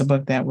disabilities. That's a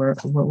book that we're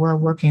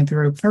working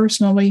through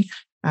personally.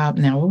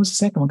 Now, what was the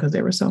second one? Because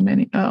there were so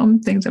many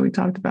things that we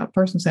talked about.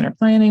 Person-centered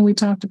planning, we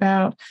talked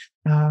about.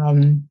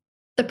 The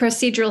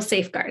procedural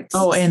safeguards.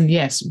 Oh, and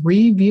yes,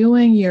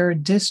 reviewing your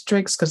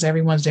districts, because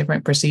everyone's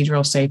different,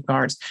 procedural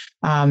safeguards.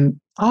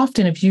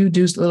 Often, if you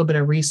do a little bit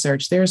of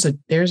research, there's a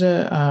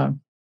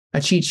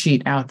cheat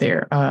sheet out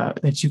there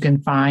that you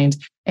can find,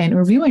 and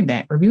reviewing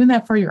that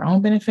for your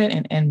own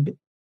benefit and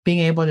being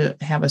able to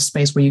have a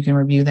space where you can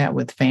review that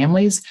with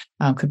families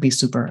could be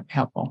super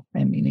helpful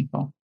and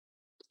meaningful.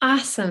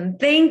 Awesome.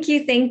 Thank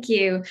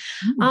you.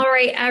 All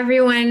right,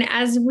 everyone,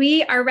 as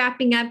we are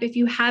wrapping up, if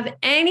you have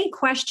any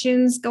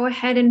questions, go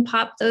ahead and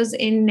pop those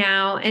in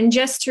now. And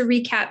just to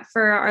recap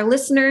for our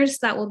listeners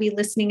that will be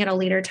listening at a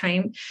later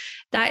time,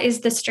 that is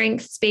the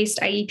Strengths-Based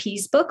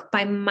IEPs book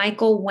by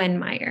Michael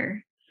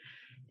Wenmeyer.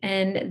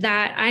 And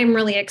that I'm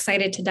really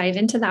excited to dive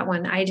into that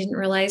one. I didn't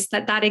realize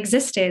that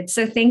existed.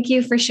 So thank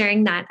you for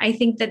sharing that. I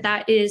think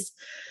that is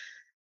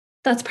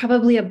That's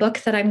probably a book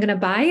that I'm going to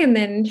buy and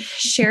then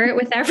share it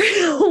with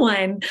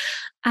everyone.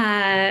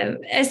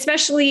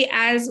 Especially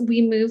as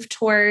we move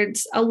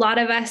towards, a lot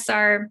of us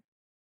are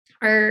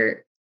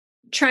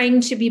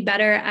trying to be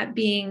better at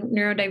being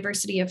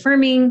neurodiversity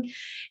affirming,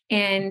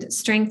 and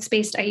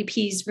strengths-based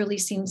IEPs really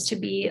seems to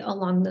be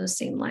along those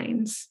same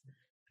lines.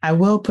 I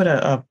will put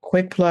a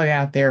quick plug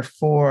out there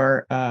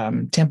for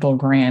Temple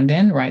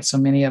Grandin, right? So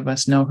many of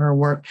us know her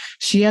work.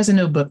 She has a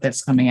new book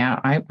that's coming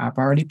out. I've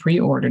already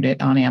pre-ordered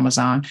it on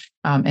Amazon,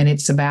 and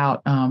it's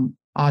about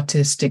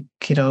autistic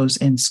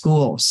kiddos in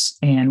schools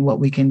and what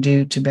we can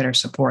do to better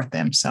support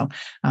them. So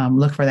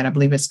look for that. I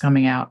believe it's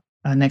coming out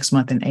next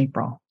month in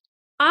April.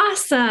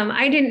 Awesome.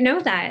 I didn't know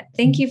that.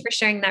 Thank you for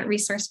sharing that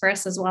resource for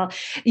us as well.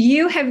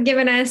 You have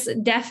given us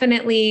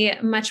definitely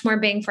much more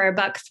bang for our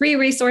buck. 3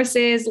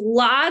 resources,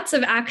 lots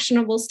of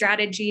actionable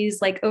strategies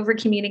like over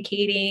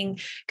communicating,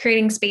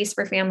 creating space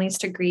for families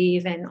to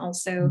grieve, and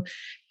also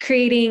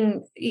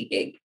creating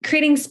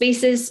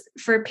spaces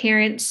for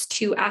parents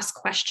to ask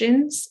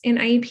questions in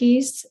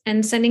IEPs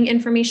and sending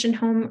information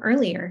home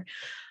earlier.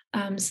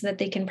 So that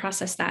they can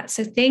process that.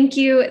 So thank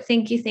you,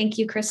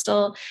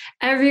 Crystal.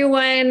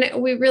 Everyone,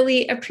 we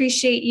really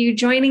appreciate you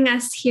joining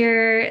us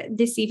here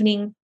this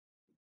evening.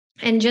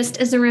 And just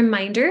as a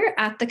reminder,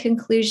 at the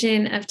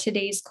conclusion of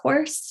today's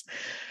course,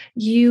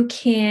 you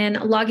can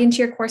log into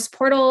your course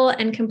portal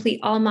and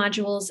complete all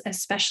modules,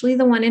 especially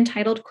the one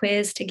entitled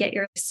Quiz, to get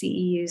your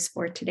CEUs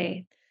for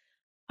today.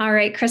 All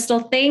right,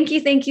 Crystal, thank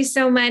you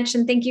so much.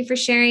 And thank you for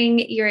sharing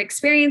your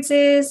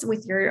experiences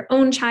with your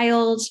own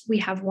child. We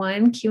have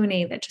one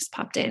Q&A that just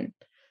popped in.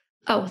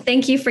 Oh,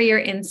 thank you for your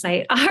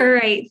insight. All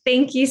right,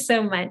 thank you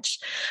so much.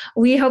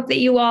 We hope that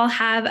you all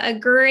have a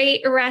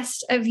great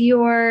rest of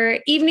your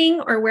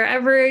evening or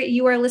wherever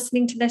you are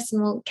listening to this,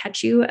 and we'll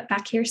catch you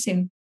back here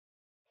soon.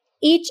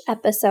 Each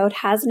episode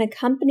has an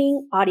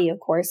accompanying audio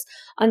course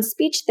on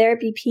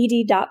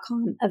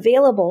speechtherapypd.com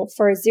available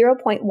for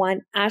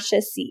 0.1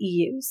 ASHA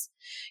CEUs.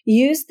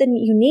 Use the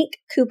unique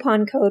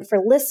coupon code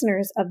for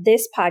listeners of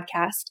this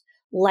podcast,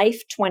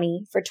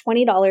 LIFE20, for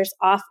 $20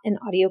 off an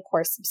audio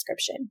course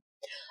subscription.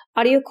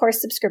 Audio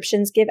course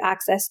subscriptions give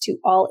access to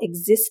all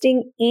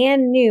existing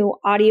and new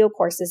audio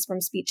courses from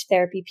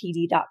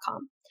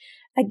speechtherapypd.com.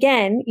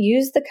 Again,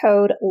 use the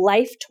code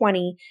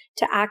LIFE20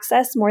 to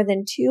access more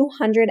than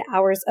 200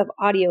 hours of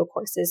audio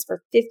courses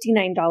for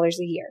 $59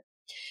 a year.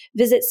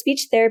 Visit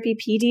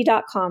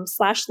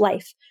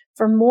speechtherapypd.com/life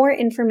for more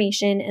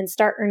information and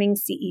start earning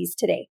CEs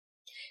today.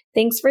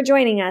 Thanks for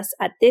joining us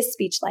at This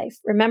Speech Life.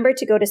 Remember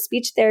to go to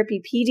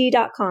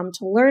speechtherapypd.com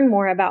to learn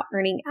more about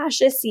earning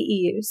ASHA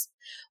CEUs.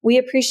 We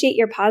appreciate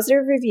your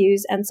positive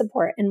reviews and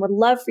support and would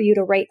love for you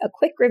to write a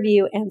quick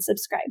review and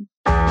subscribe.